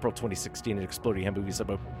in April 2016 in Exploding Head Movies,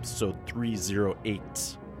 episode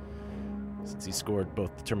 308. Since he scored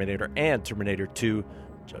both The Terminator and Terminator 2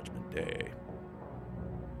 Judgment Day.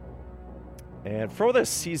 And for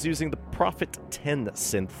this, he's using the Prophet 10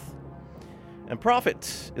 synth. And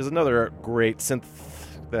Prophet is another great synth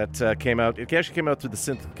that came out. It actually came out through the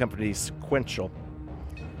synth company Sequential.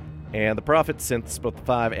 And the Prophet synths, both the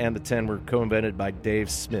 5 and the 10, were co-invented by Dave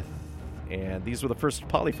Smith. And these were the first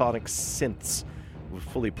polyphonic synths with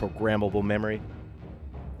fully programmable memory.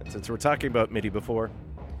 And since we're talking about MIDI before,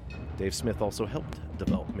 Dave Smith also helped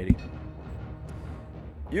develop MIDI.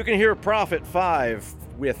 You can hear Prophet 5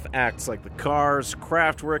 with acts like The Cars,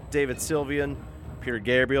 Kraftwerk, David Sylvian, Peter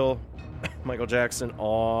Gabriel, Michael Jackson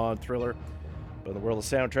on Thriller. But in the world of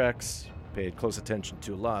soundtracks, paid close attention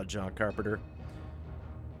to a lot of John Carpenter.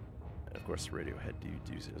 And of course, Radiohead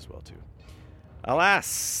use it as well, too.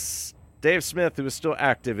 Alas, Dave Smith, who is still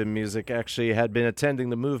active in music, actually had been attending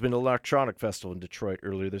the Movement Electronic Festival in Detroit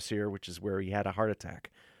earlier this year, which is where he had a heart attack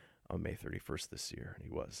on May 31st this year, and he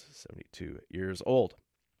was 72 years old.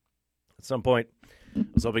 At some point, I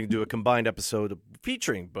was hoping to do a combined episode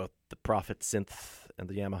featuring both the Prophet synth and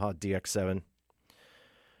the Yamaha DX7.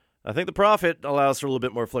 I think the Prophet allows for a little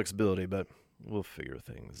bit more flexibility, but we'll figure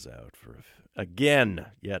things out for, again,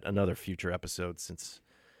 yet another future episode, since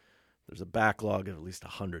there's a backlog of at least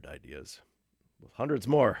 100 ideas, with hundreds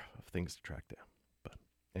more of things to track down. But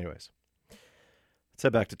anyways, let's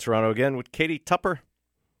head back to Toronto again with Katie Tupper.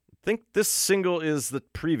 I think this single is the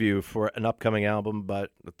preview for an upcoming album,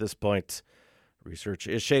 but at this point, research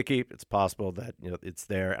is shaky. It's possible that it's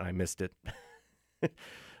there and I missed it.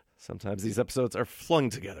 Sometimes these episodes are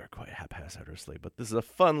flung together quite haphazardly, but this is a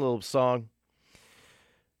fun little song.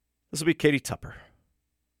 This will be Katie Tupper.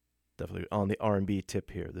 Definitely on the R&B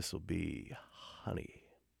tip here. This will be Honey.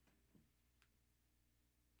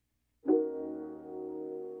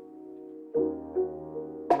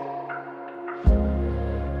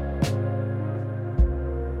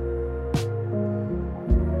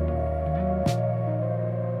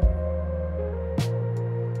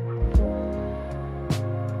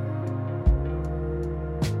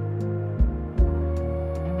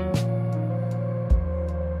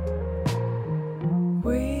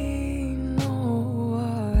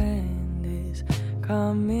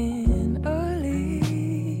 Coming early,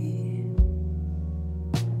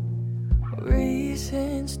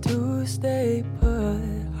 reasons to stay put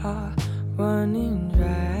are running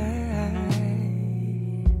dry.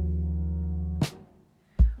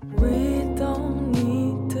 We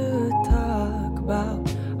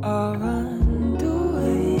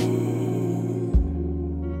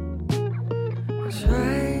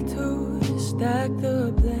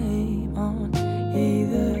to blame on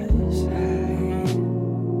either side.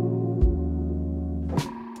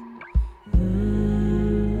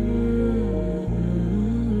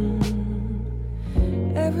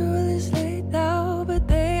 Everyone is laid out, but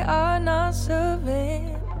they are not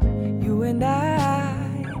serving. You and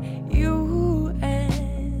I, you and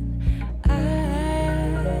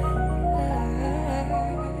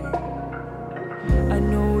I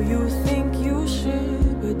know you think you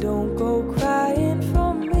should, but don't go crying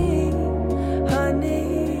for me,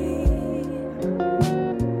 honey.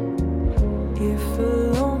 If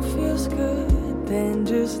alone feels good, then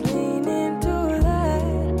just lean into that,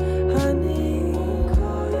 honey.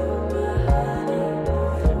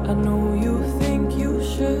 I know you think you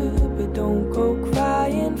should, but don't go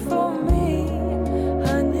crying for me,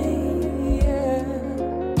 honey. Yeah.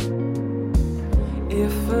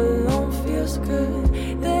 If alone feels good,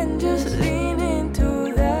 then just lean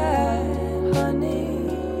into that, honey.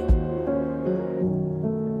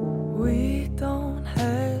 We don't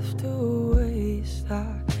have to waste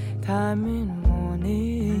our time in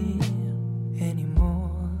mourning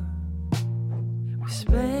anymore. We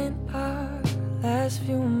spent our last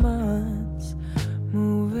few months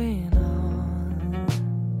moving on.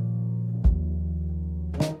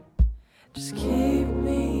 Just keep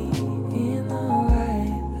me in the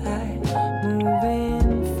right light,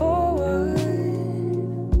 moving forward,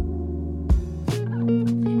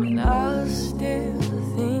 and I'll still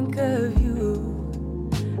think of you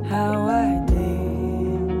how I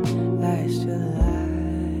did last July.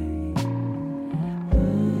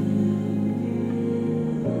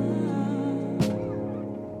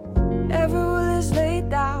 Everyone is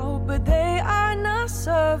laid out, but they are not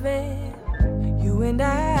serving. You and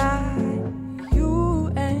I,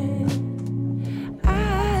 you and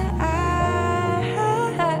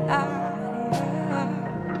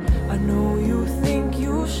I know you think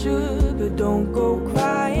you should, but don't go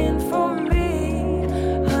crying for me,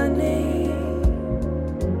 honey.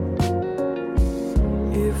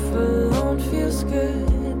 If alone feels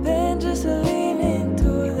good, then just lean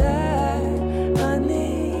into that,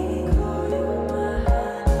 honey.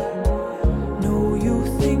 Know you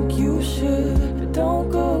think you should, but don't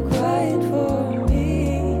go crying for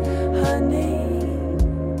me, honey.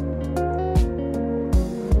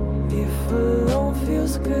 If alone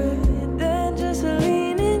feels good, then just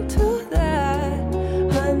lean into that,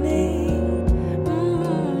 honey.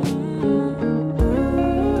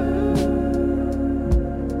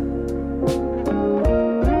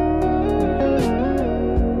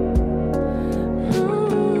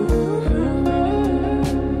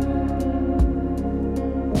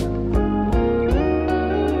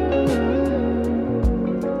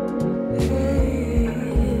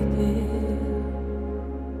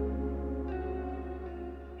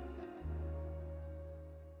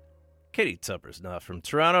 Katie Tupper's not from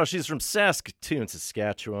Toronto. She's from Saskatoon,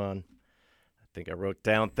 Saskatchewan. I think I wrote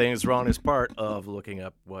down things wrong as part of looking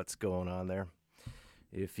up what's going on there.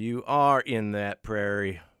 If you are in that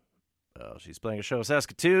prairie, she's playing a show in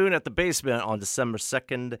Saskatoon at the Basement on December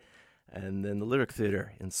 2nd, and then the Lyric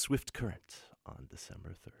Theater in Swift Current on December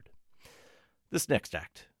 3rd. This next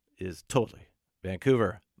act is totally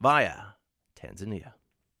Vancouver via Tanzania.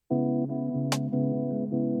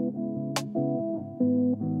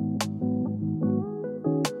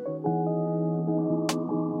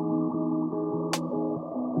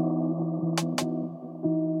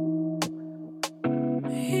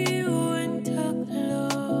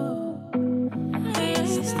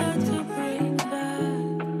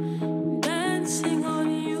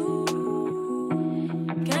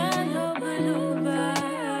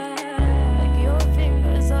 Like your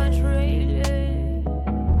fingers are traded.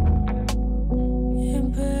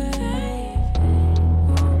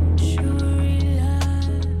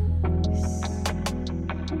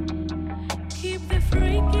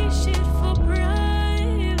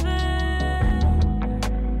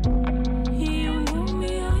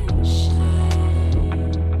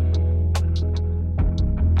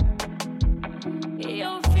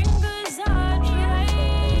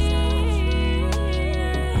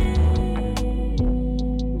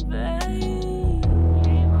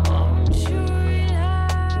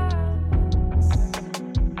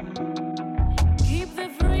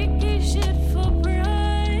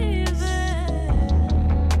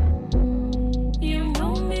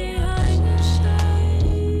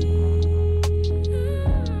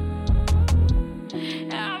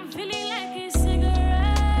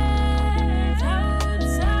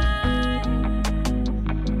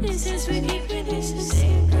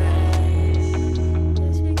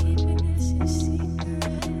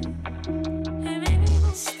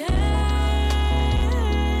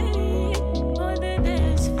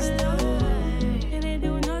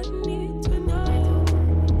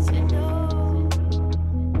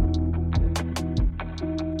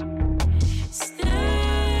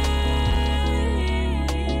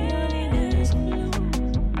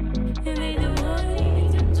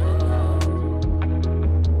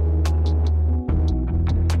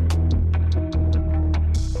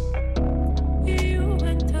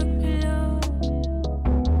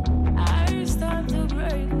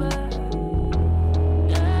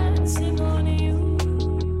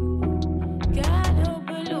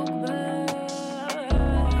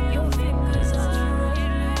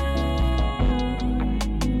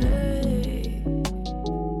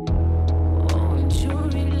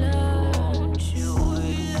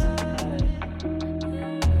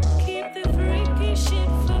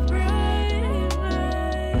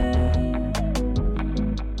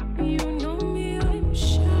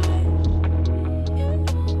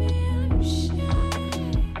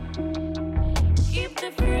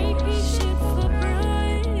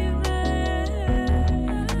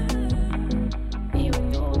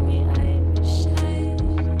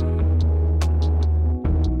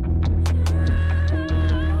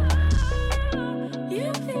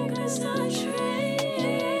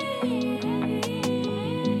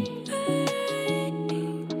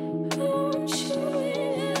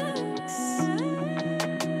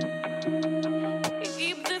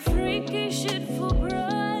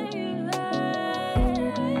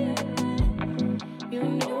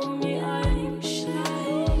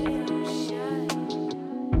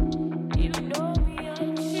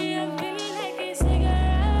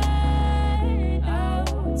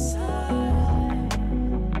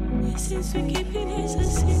 Since we keep it as a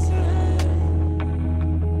secret.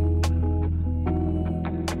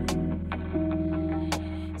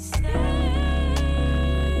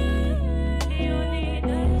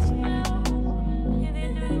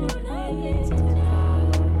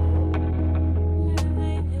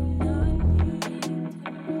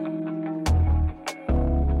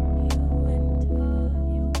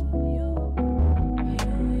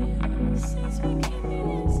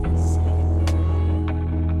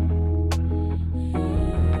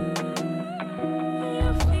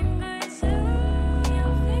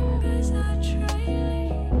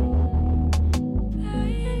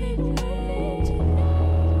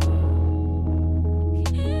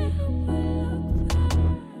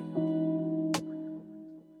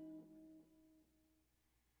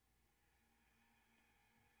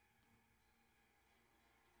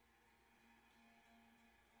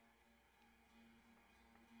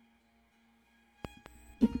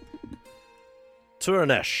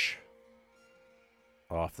 Tournesh,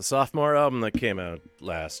 off the sophomore album that came out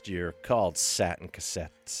last year called Satin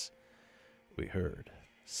Cassettes, we heard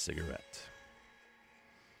Cigarette.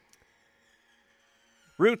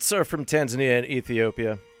 Roots are from Tanzania and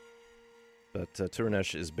Ethiopia, but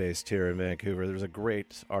Tournesh is based here in Vancouver. There's a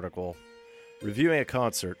great article reviewing a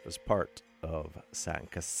concert as part of Satin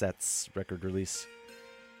Cassettes record release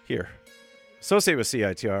here. Associated with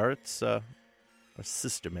CITR, it's our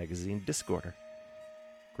sister magazine, Discorder.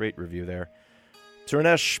 Great review there.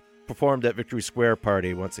 Tournesh performed at Victory Square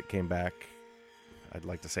Party once it came back. I'd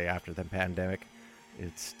like to say after the pandemic.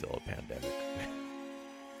 It's still a pandemic.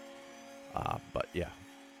 But yeah,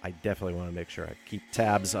 I definitely want to make sure I keep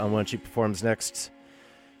tabs on when she performs next.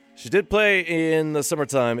 She did play in the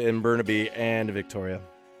summertime in Burnaby and Victoria,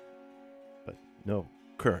 but no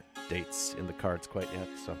current dates in the cards quite yet,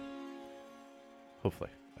 so hopefully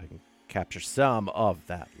I can capture some of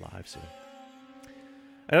that live soon.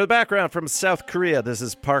 And in the background from South Korea, this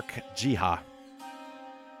is Park Jiha.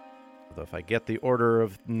 Although if I get the order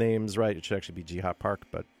of names right, it should actually be Jiha Park,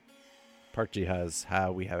 but Park Jiha is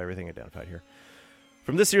how we have everything identified here.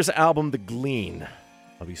 From this year's album, The Glean,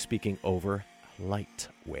 I'll be speaking over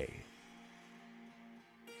Lightway.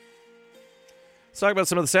 Let's talk about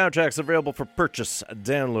some of the soundtracks available for purchase,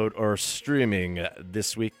 download, or streaming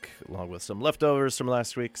this week, along with some leftovers from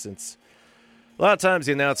last week, since a lot of times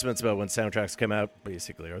the announcements about when soundtracks come out,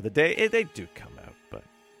 basically, or the day they do come out, but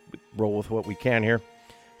we roll with what we can here.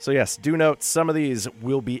 So yes, do note some of these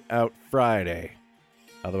will be out Friday.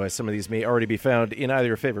 Otherwise, some of these may already be found in either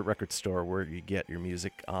your favorite record store where you get your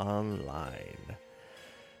music online.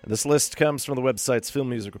 And this list comes from the websites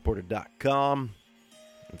filmmusicreporter.com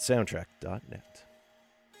and soundtrack.net.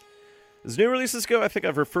 As new releases go, I think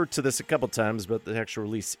I've referred to this a couple times, but the actual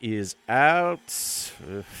release is out,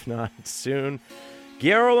 if not soon.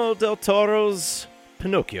 Guillermo del Toro's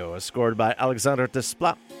Pinocchio is scored by Alexandre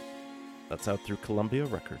Desplat. That's out through Columbia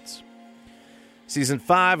Records. Season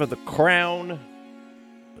 5 of The Crown,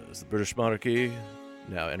 as the British monarchy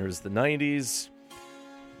now enters the 90s,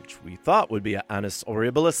 which we thought would be an annus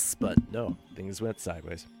horribilis, but no, things went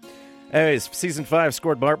sideways. Anyways, Season 5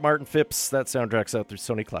 scored by Martin Phipps. That soundtrack's out through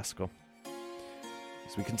Sony Classical.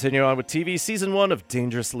 As we continue on with TV, Season 1 of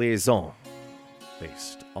Dangerous Liaison,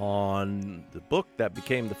 based on the book that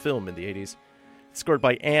became the film in the 80s. It's scored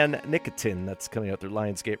by Anne Nikitin. That's coming out through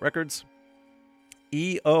Lionsgate Records.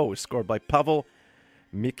 E.O. is scored by Pavel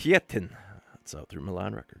Mikietin. That's out through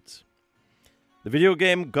Milan Records. The video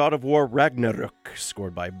game God of War Ragnarok,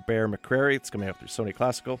 scored by Bear McCreary. It's coming out through Sony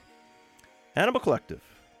Classical. Animal Collective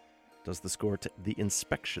does the score to The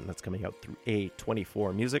Inspection. That's coming out through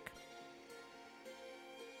A24 Music.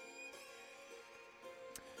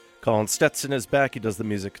 Colin Stetson is back. He does the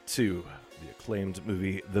music to the acclaimed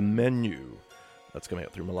movie The Menu. That's coming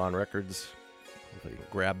out through Milan Records. Hopefully you can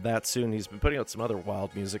grab that soon. He's been putting out some other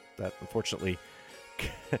wild music that unfortunately,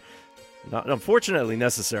 not unfortunately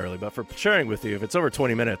necessarily, but for sharing with you, if it's over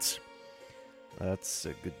 20 minutes, that's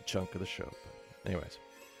a good chunk of the show. But anyways,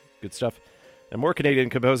 good stuff. And more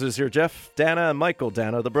Canadian composers here. Jeff Dana and Michael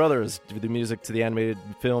Dana, the brothers, do the music to the animated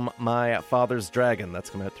film My Father's Dragon.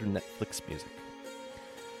 That's coming out through Netflix Music.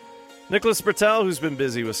 Nicholas Bertel, who's been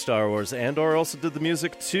busy with Star Wars Andor, also did the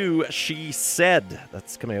music to She Said.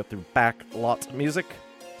 That's coming out through Backlot Music.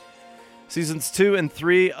 Seasons 2 and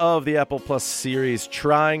 3 of the Apple Plus series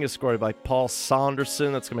Trying is scored by Paul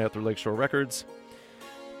Saunderson. That's coming out through Lakeshore Records.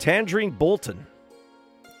 Tangerine Bolton,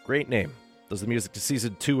 great name, does the music to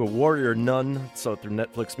Season 2 of Warrior Nun. It's out through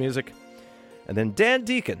Netflix Music. And then Dan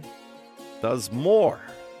Deacon does more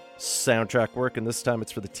soundtrack work, and this time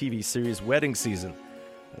it's for the TV series Wedding Season.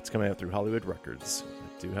 That's coming out through Hollywood Records.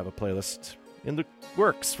 I do have a playlist in the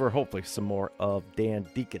works for hopefully some more of Dan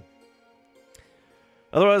Deacon.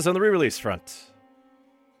 Otherwise, on the re-release front,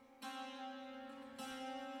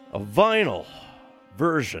 a vinyl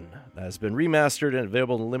version that has been remastered and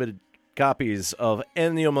available in limited copies of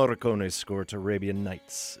Ennio Morricone's score to Arabian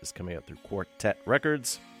Nights is coming out through Quartet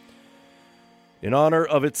Records. In honor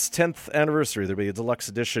of its 10th anniversary, there'll be a deluxe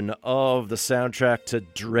edition of the soundtrack to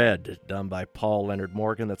Dread, done by Paul Leonard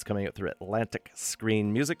Morgan. That's coming out through Atlantic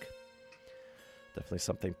Screen Music. Definitely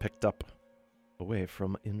something picked up away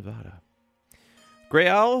from Invada. Grey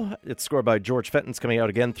Owl, it's scored by George Fenton's coming out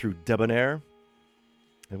again through Debonair.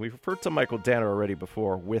 And we've referred to Michael Danner already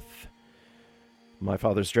before with My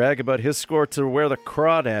Father's Drag, but his score to Where the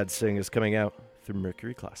Crawdads Sing is coming out through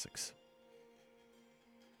Mercury Classics.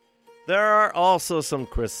 There are also some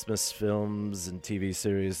Christmas films and TV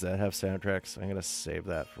series that have soundtracks. I'm going to save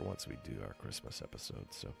that for once we do our Christmas episode.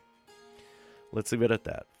 So let's leave it at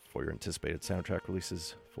that for your anticipated soundtrack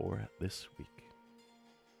releases for this week.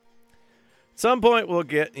 At some point, we'll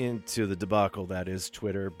get into the debacle that is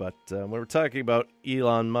Twitter, but when we're talking about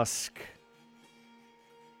Elon Musk,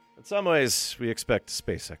 in some ways, we expect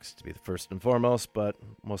SpaceX to be the first and foremost, but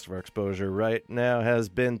most of our exposure right now has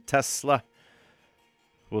been Tesla.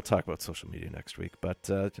 We'll talk about social media next week, but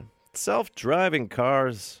self-driving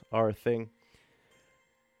cars are a thing.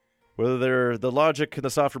 Whether the logic and the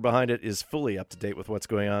software behind it is fully up to date with what's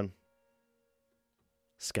going on,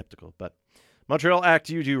 skeptical, but Montreal Act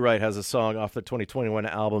You Do Right has a song off the 2021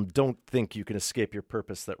 album, Don't Think You Can Escape Your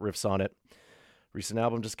Purpose, that riffs on it. Recent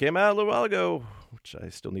album just came out a little while ago, which I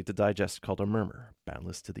still need to digest, called A Murmur,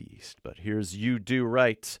 Boundless to the East. But here's You Do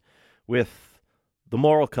Right with the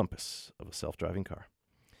moral compass of a self-driving car.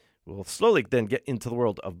 We'll slowly then get into the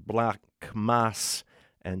world of Black Mass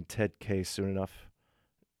and Ted K soon enough.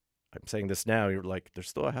 I'm saying this now, you're like, there's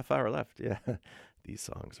still a half hour left. Yeah, these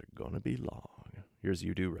songs are going to be long. Here's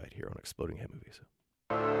You Do Right here on Exploding Head Movies.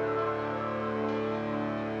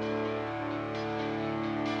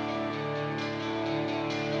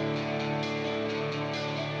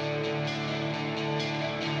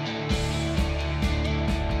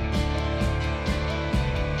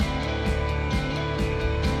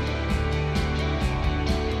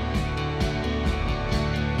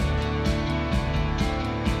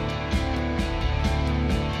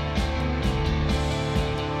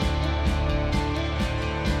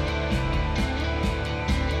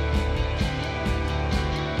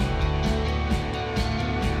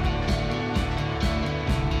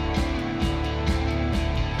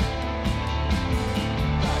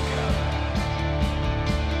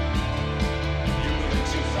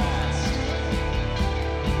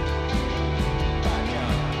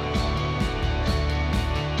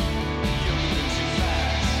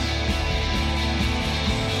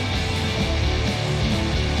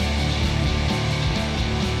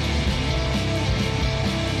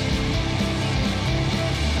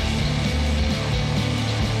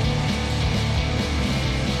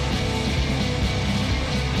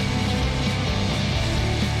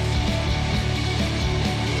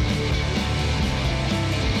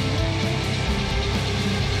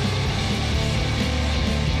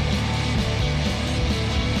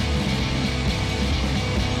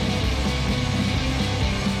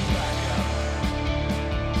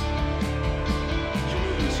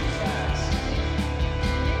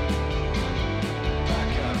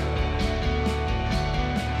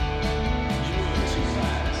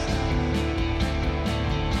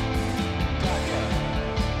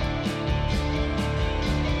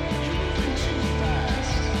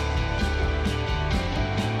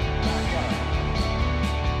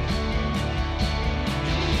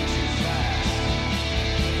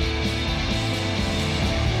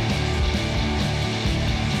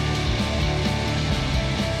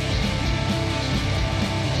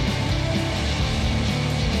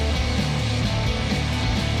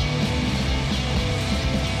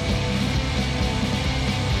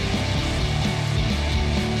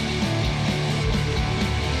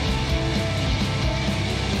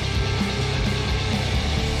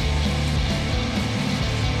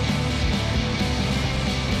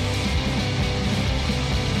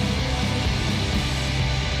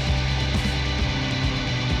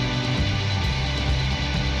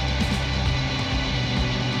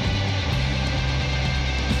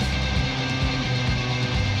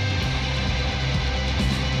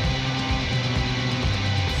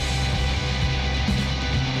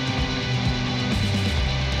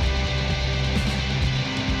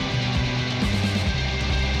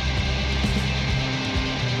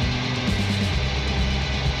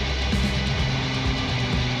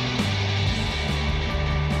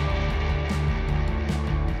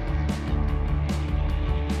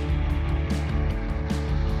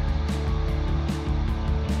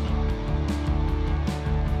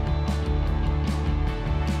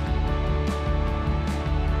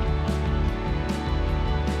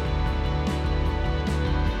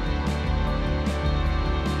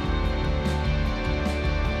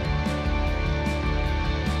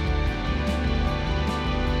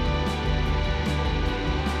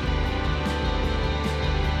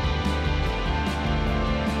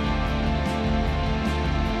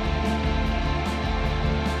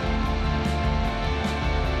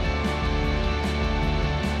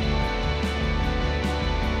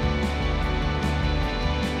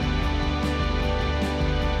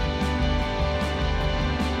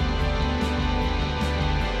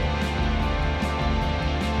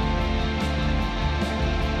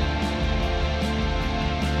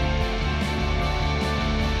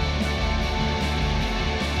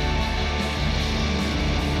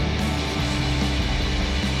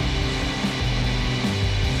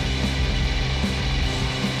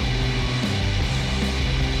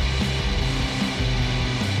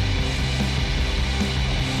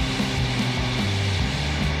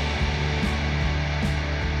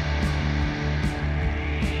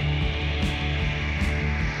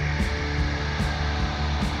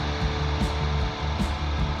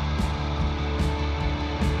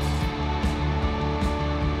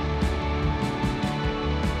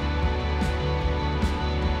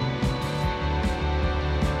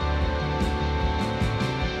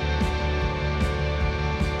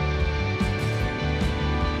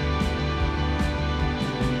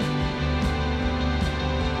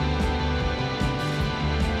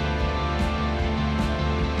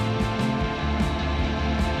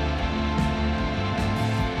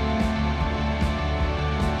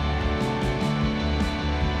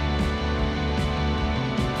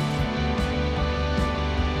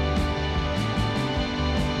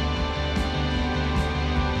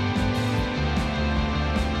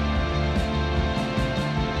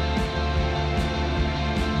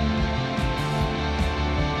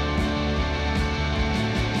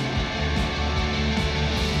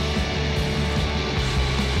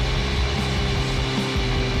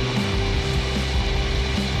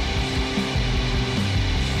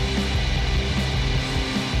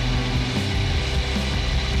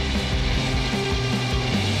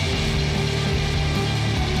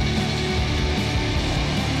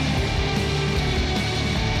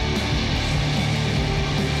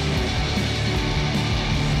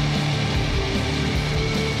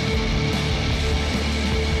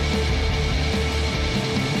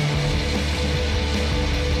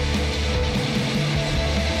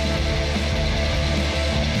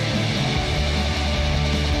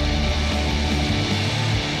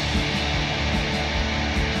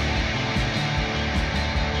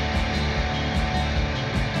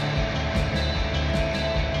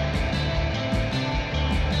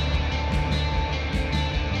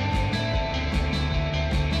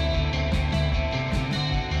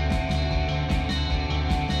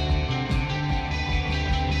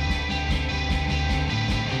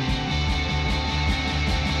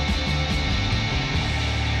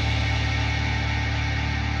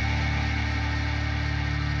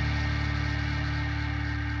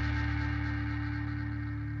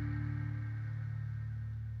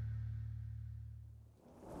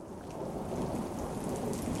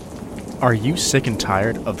 Are you sick and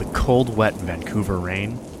tired of the cold, wet Vancouver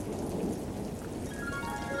rain?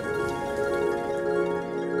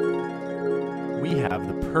 We have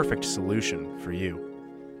the perfect solution for you.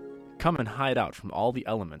 Come and hide out from all the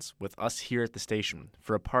elements with us here at the station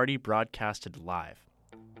for a party broadcasted live.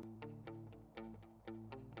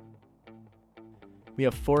 We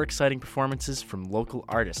have 4 exciting performances from local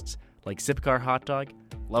artists like Zipcar Hot Dog,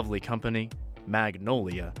 Lovely Company,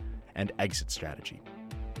 Magnolia, and Exit Strategy.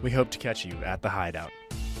 We hope to catch you at the Hideout.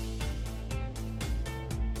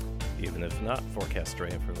 Even if not, forecast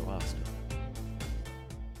rain for the last.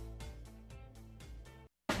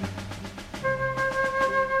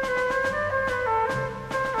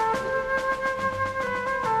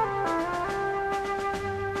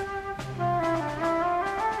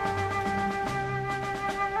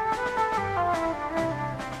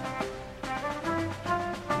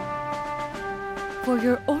 For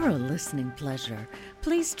your oral listening pleasure,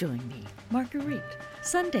 please join me, Marguerite,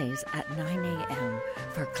 Sundays at 9 a.m.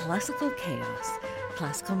 for Classical Chaos,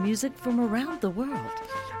 classical music from around the world,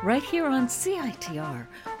 right here on CITR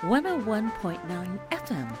 101.9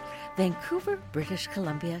 FM, Vancouver, British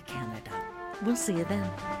Columbia, Canada. We'll see you then.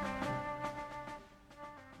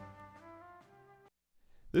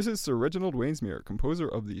 This is Sir Reginald Wainsmere, composer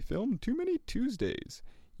of the film Too Many Tuesdays.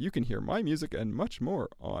 You can hear my music and much more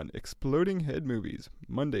on Exploding Head Movies,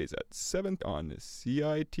 Mondays at 7 on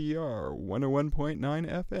CITR 101.9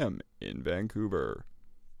 FM in Vancouver.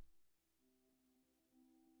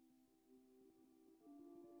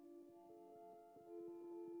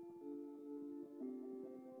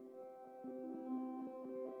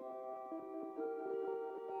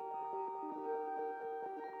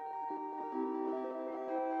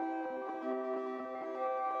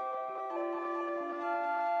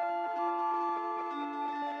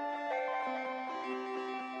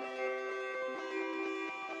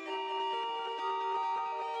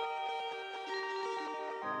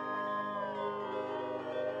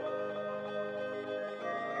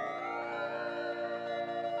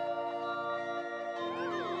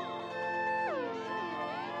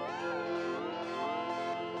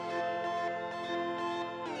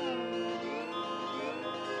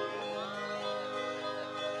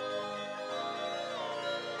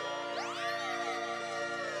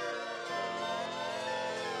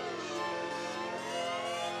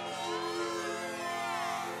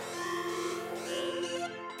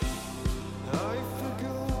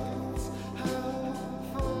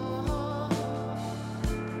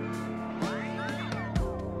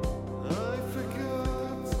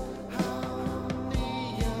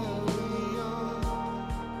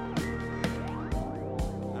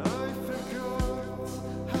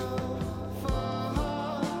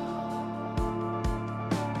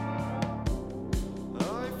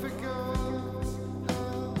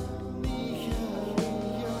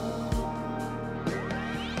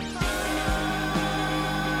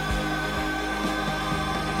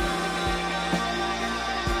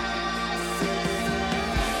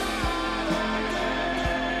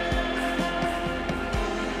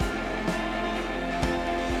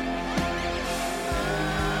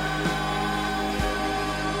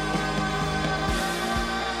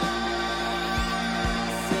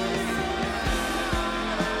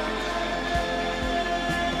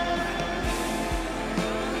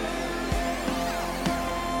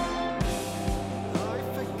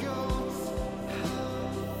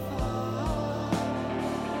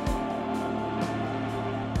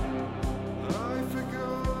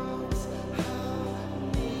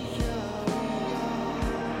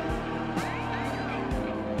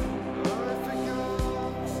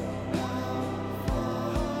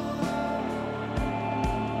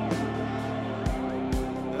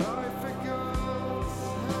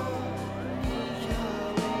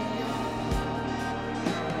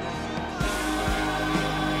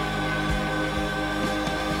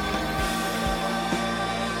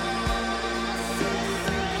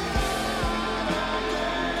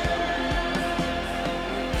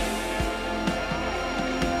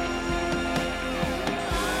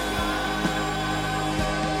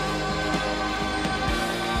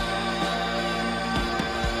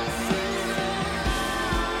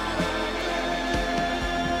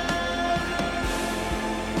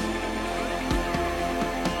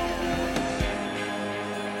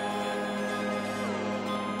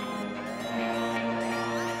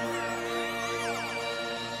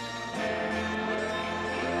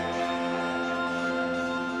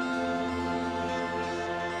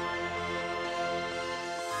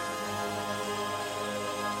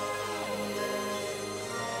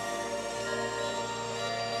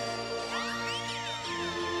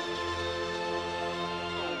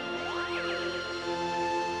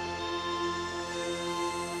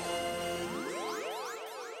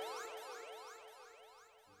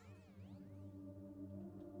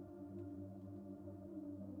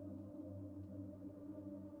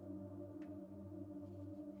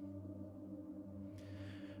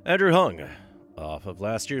 Andrew Hung, off of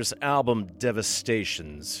last year's album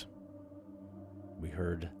Devastations. We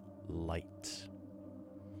heard Light.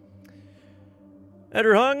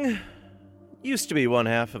 Andrew Hung used to be one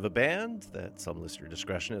half of a band that some listener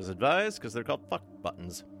discretion is advised because they're called Fuck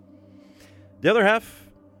Buttons. The other half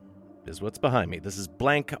is what's behind me. This is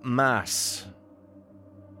Blank Mass,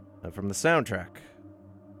 from the soundtrack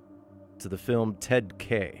to the film Ted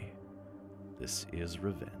K. This is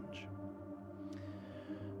Revenge.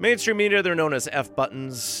 Mainstream media, they're known as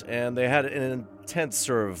F-Buttons, and they had an intense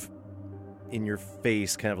sort of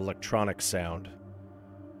in-your-face kind of electronic sound.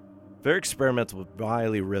 Very experimental,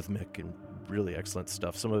 highly rhythmic, and really excellent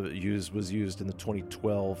stuff. Some of it was used in the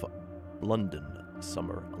 2012 London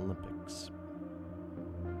Summer Olympics.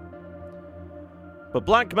 But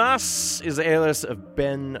Blank Mass is the alias of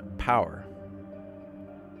Ben Power.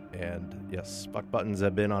 And yes, Fuck Buttons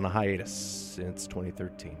have been on a hiatus since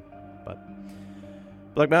 2013. But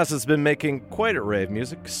Blank Mass has been making quite an array of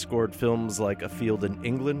music, scored films like A Field in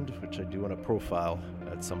England, which I do want to profile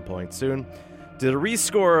at some point soon. Did a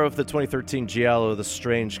rescore of the 2013 Giallo, The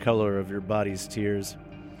Strange Color of Your Body's Tears.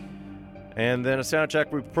 And then a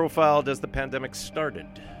soundtrack we profiled as the pandemic started.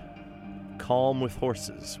 Calm with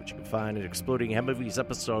Horses, which you can find in Exploding Head Movies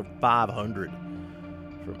episode 500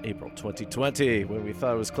 from April 2020, when we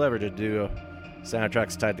thought it was clever to do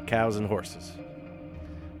soundtracks tied to cows and horses.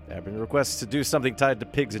 There have been requests to do something tied to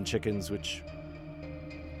pigs and chickens, which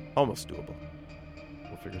almost doable.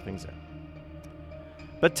 We'll figure things out.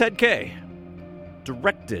 But Ted K,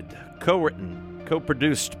 directed, co-written,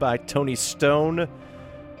 co-produced by Tony Stone,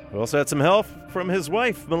 who also had some help from his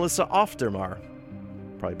wife, Melissa Oftermar.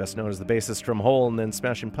 Probably best known as the bassist from Hole and then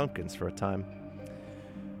Smashing Pumpkins for a time.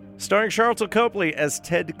 Starring Charlton Copley as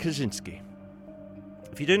Ted Kaczynski.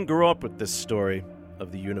 If you didn't grow up with this story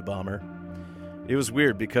of the Unabomber, it was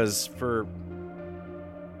weird because for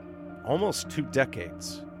almost 2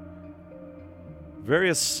 decades,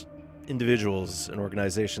 various individuals and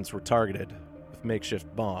organizations were targeted with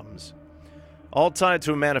makeshift bombs, all tied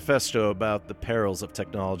to a manifesto about the perils of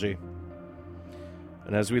technology.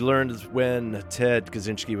 And as we learned when Ted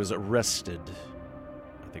Kaczynski was arrested,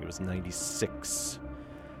 I think it was 96,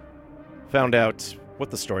 found out what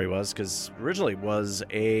the story was, because originally was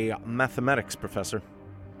a mathematics professor,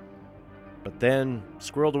 but then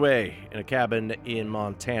squirreled away in a cabin in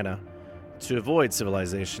Montana to avoid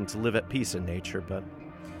civilization, to live at peace in nature, but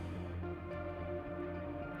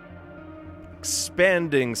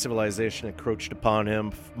expanding civilization encroached upon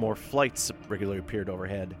him. More flights regularly appeared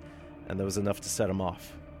overhead, and that was enough to set him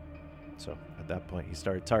off. So at that point, he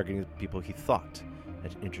started targeting people he thought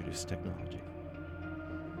had introduced technology.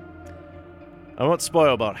 I won't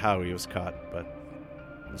spoil about how he was caught, but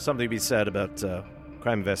there's something to be said about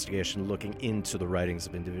crime investigation looking into the writings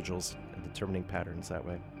of individuals and determining patterns that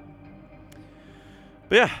way.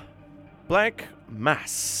 But yeah, Blank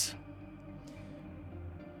Mass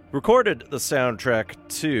recorded the soundtrack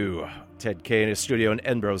to Ted K in his studio in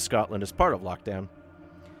Edinburgh, Scotland as part of lockdown.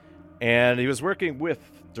 And he was working with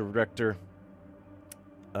director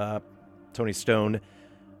Tony Stone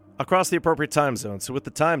across the appropriate time zone. So with the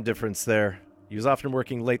time difference there, he was often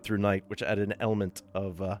working late through night, which added an element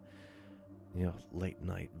of late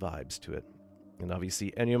night vibes to it. And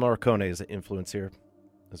obviously Ennio Morricone is an influence here,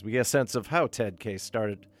 as we get a sense of how Ted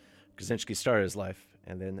Kaczynski started his life,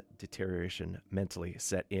 and then deterioration mentally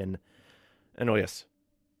set in. And oh yes,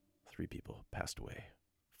 3 people passed away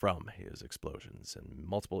from his explosions and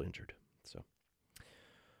multiple injured. So,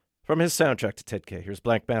 from his soundtrack to Ted K, here's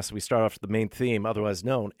Blank Mass. We start off with the main theme, otherwise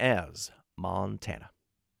known as Montana.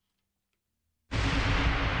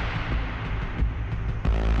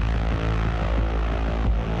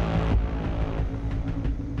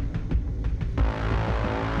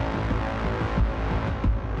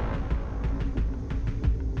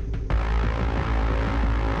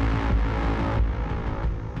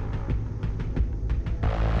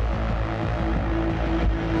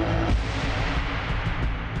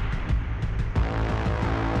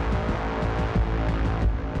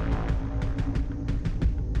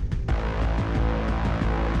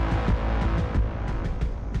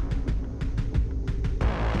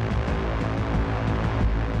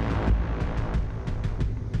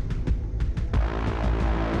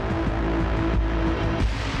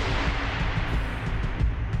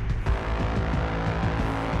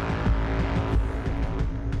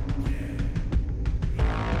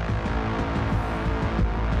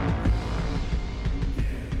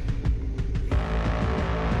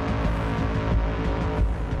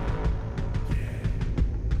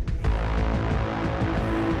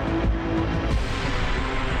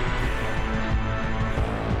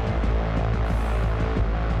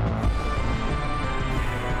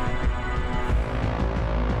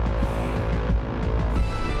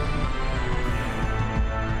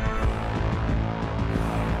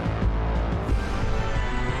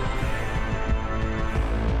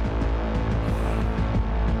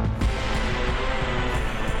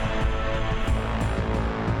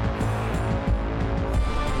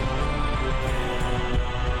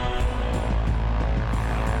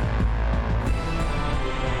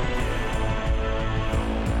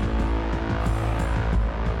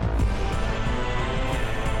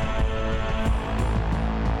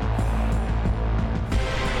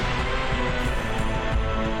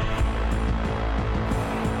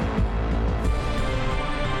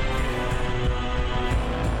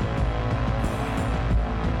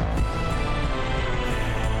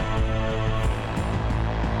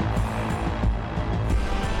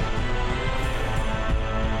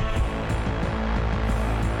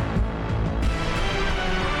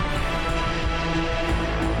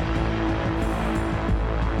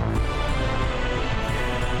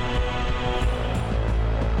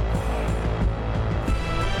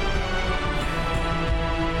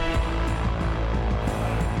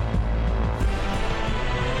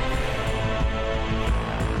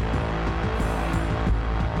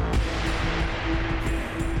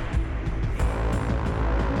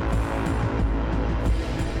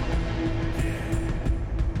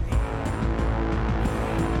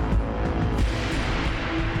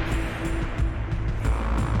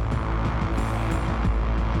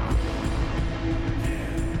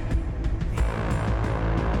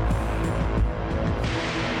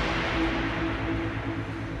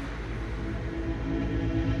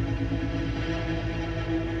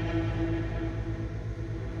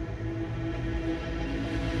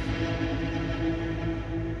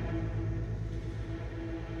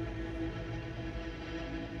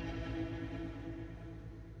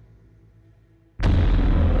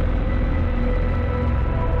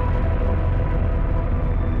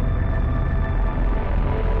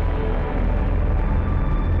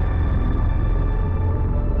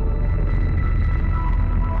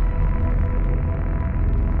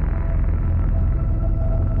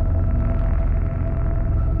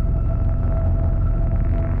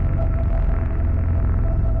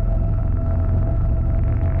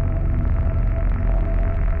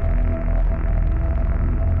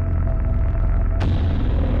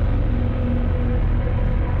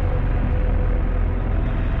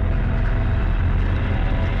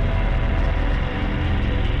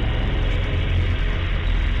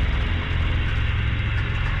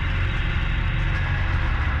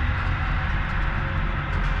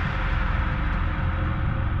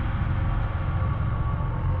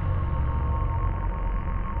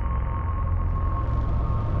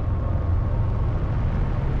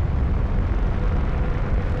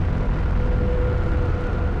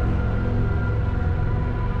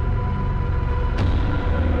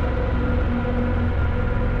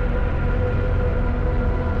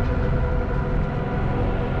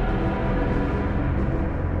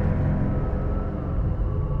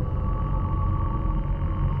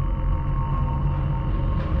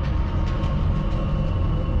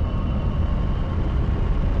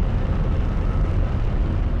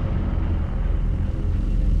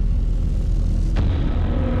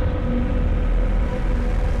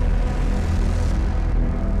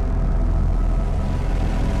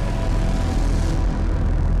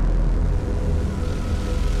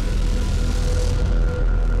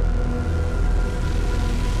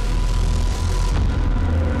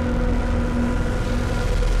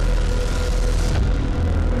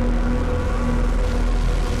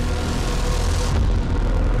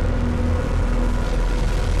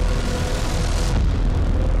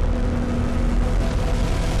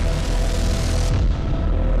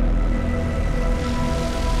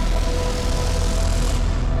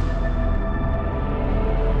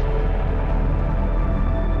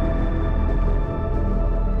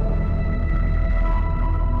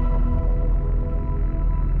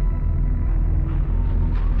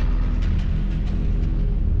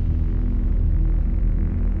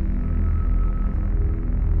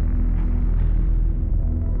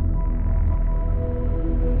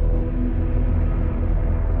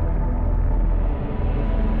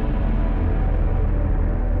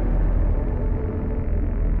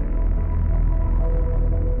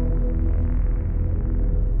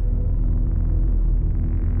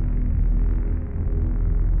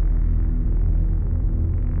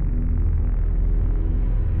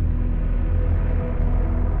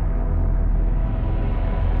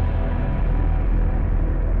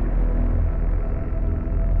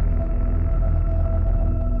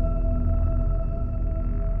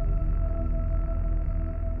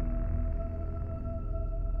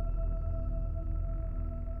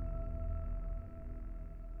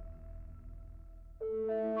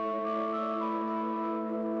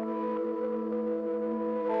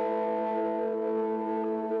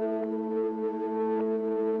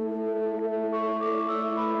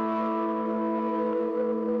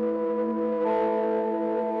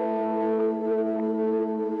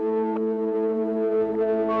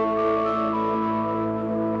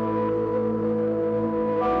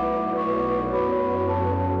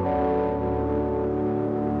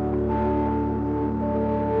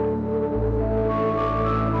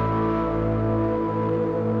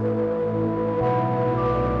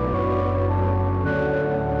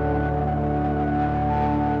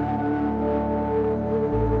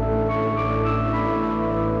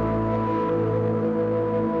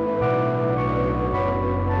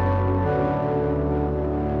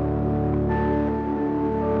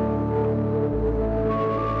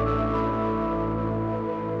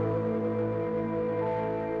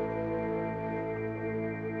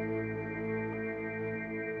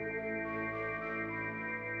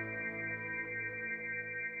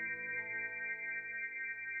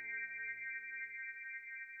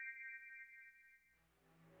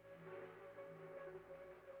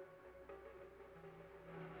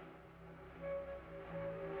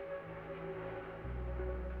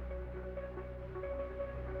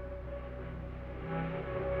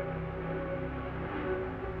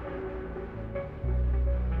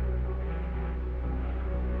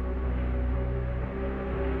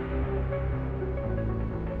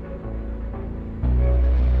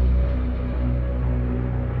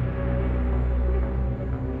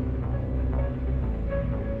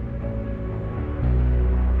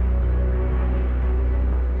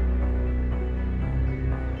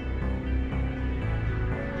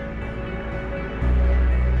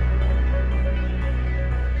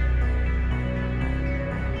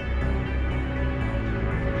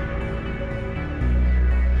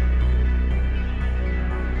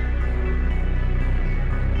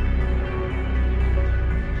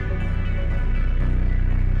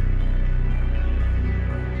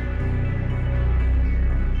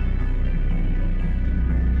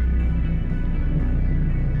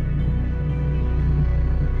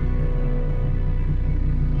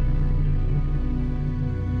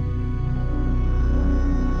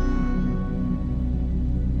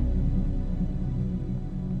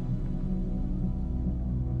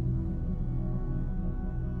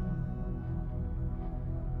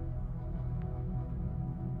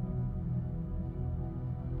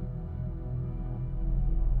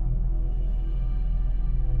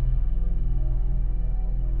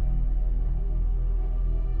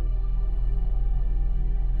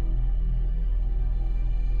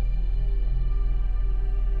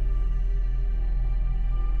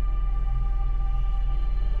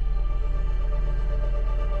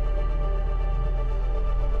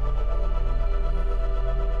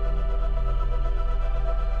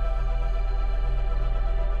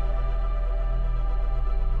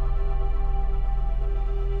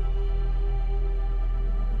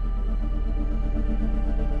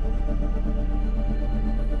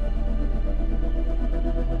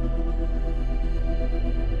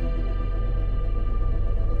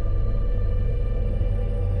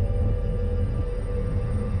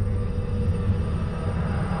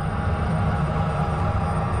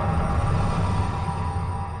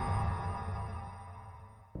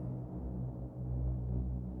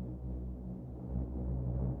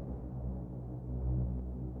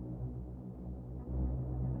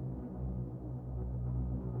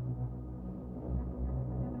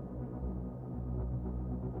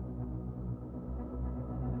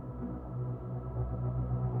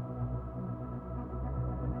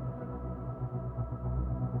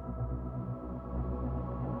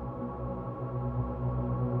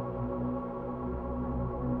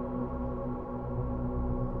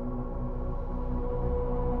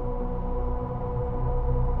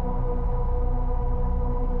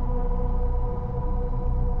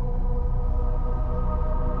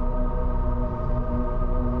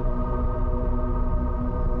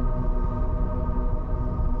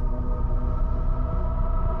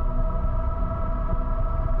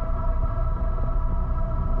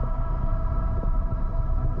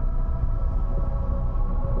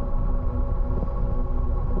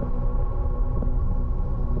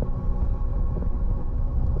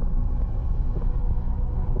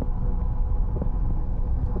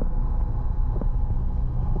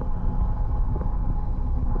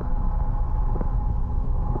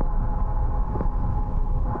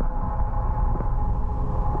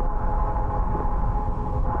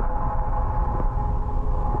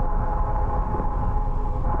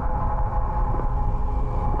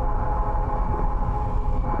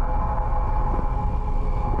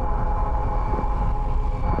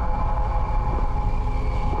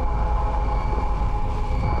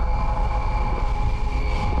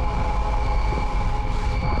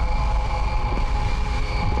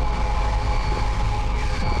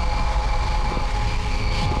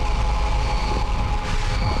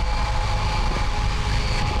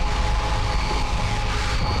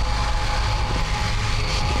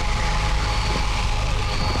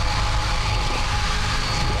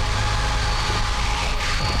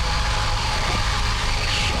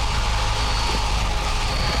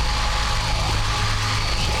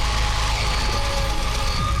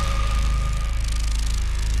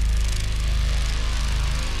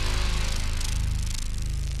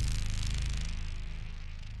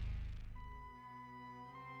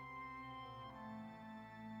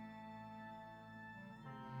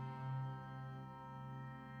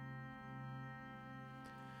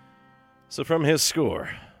 So from his score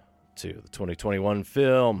to the 2021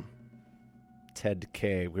 film, Ted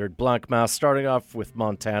K. We heard Blank Mass starting off with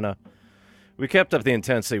Montana. We kept up the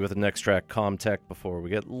intensity with the next track, Comtech, before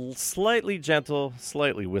we get slightly gentle,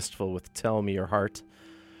 slightly wistful with Tell Me Your Heart,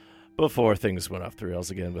 before things went off the rails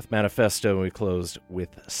again with Manifesto, and we closed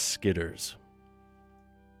with Skidders.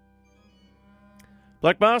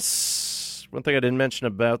 Black Mass, one thing I didn't mention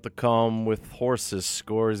about the Calm with Horses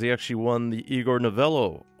score is he actually won the Igor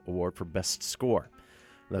Novello Award for Best Score.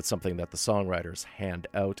 That's something that the songwriters hand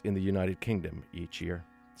out in the United Kingdom each year,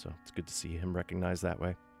 so it's good to see him recognized that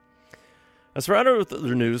way. As for other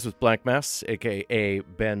news with Blank Mass, a.k.a.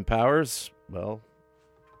 Ben Powers, well,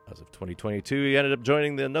 as of 2022, he ended up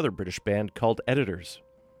joining another British band called Editors.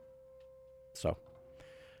 So,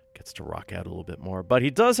 gets to rock out a little bit more. But he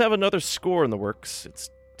does have another score in the works. It's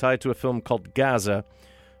tied to a film called Gaza,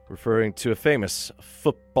 referring to a famous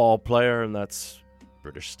football player, and that's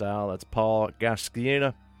British style. That's Paul Gascoigne.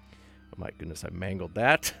 Oh my goodness, I mangled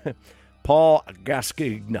that. Paul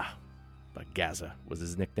Gascoigne. But Gaza was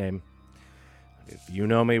his nickname. If you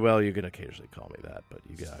know me well, you can occasionally call me that, but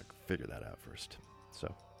you gotta figure that out first.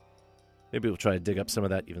 So, maybe we'll try to dig up some of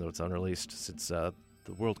that, even though it's unreleased, since the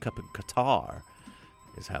World Cup in Qatar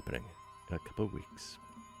is happening in a couple of weeks.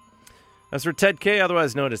 As for Ted K.,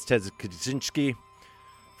 otherwise known as Ted Kaczynski,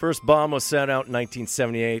 first bomb was sent out in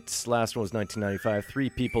 1978. Last one was 1995. 3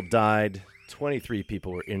 people died. 23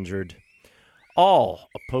 people were injured. All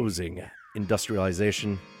opposing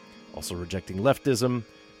industrialization, also rejecting leftism,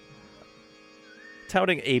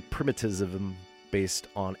 touting a primitivism based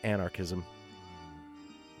on anarchism.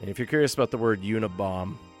 And if you're curious about the word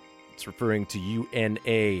Unabomb, it's referring to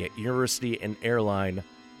UNA, University and Airline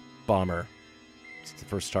Bomber. It's the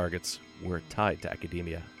first targets were tied to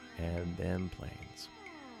academia and them planes.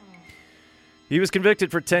 He was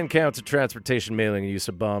convicted for 10 counts of transportation, mailing, and use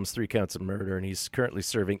of bombs, 3 counts of murder, and he's currently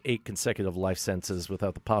serving 8 consecutive life sentences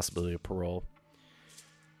without the possibility of parole.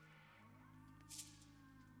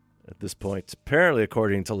 At this point, apparently,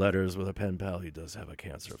 according to letters with a pen pal, he does have a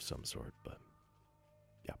cancer of some sort, but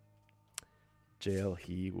yeah. Jail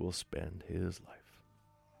he will spend his life.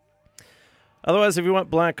 Otherwise, if you want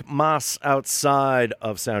Blank Mass outside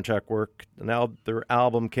of soundtrack work, now their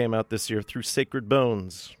album came out this year through Sacred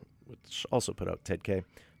Bones, which also put out Ted K.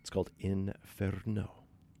 It's called Inferno.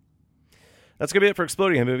 That's going to be it for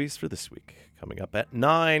Exploding Head Movies for this week. Coming up at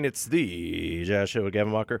 9, it's the Jazz Show with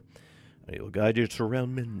Gavin Walker. And it will guide you to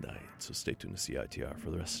around midnight, so stay tuned to CITR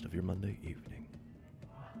for the rest of your Monday evening.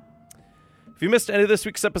 If you missed any of this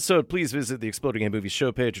week's episode, please visit the Exploding Head Movies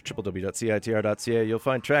show page at www.citr.ca. You'll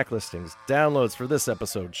find track listings, downloads for this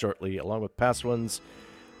episode shortly, along with past ones,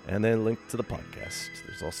 and then link to the podcast.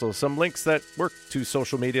 There's also some links that work to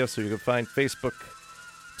social media, so you can find Facebook,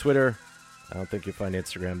 Twitter. I don't think you'll find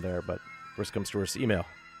Instagram there, but worst comes to worst, email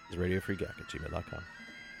is radiofreegack@gmail.com.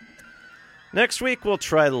 Next week, we'll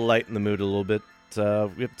try to lighten the mood a little bit.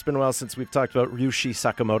 It's been a while since we've talked about Ryuichi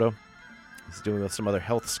Sakamoto. He's doing some other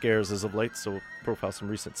health scares as of late, so we'll profile some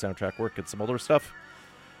recent soundtrack work and some older stuff.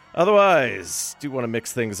 Otherwise, do want to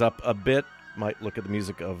mix things up a bit. Might look at the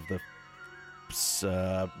music of the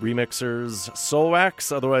remixers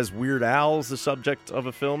Soulwax. Otherwise, Weird Al's the subject of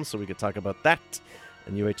a film, so we could talk about that.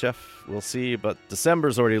 And UHF, we'll see. But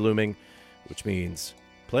December's already looming, which means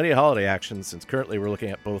plenty of holiday action, since currently we're looking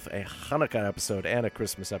at both a Hanukkah episode and a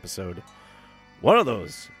Christmas episode. One of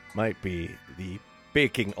those might be the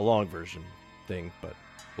baking along version thing, but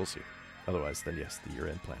we'll see. Otherwise, then yes, the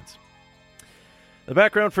year-end plans. The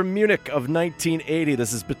background from Munich of 1980.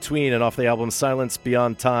 This is Between and off the album Silence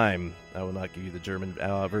Beyond Time. I will not give you the German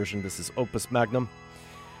version. This is Opus Magnum.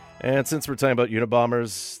 And since we're talking about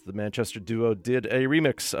Unabombers, the Manchester duo did a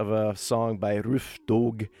remix of a song by Ruf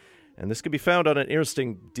Dog. And this can be found on an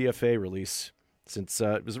interesting DFA release, since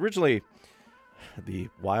it was originally the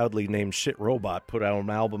wildly named Shit Robot put out an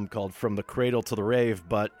album called From the Cradle to the Rave,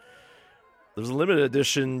 but there's a limited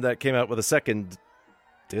edition that came out with a second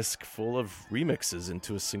disc full of remixes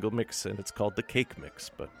into a single mix, and it's called the Cake Mix.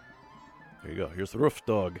 But there you go. Here's the Roof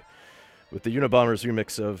Dog with the Unabombers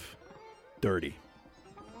remix of Dirty.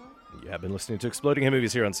 You have been listening to Exploding Head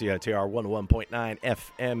Movies here on CITR 101.9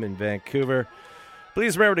 FM in Vancouver.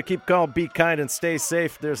 Please remember to keep calm, be kind, and stay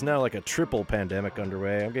safe. There's now like a triple pandemic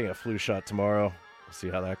underway. I'm getting a flu shot tomorrow. We'll see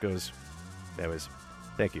how that goes. Anyways,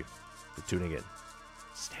 thank you for tuning in.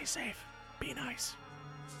 Stay safe. Be nice.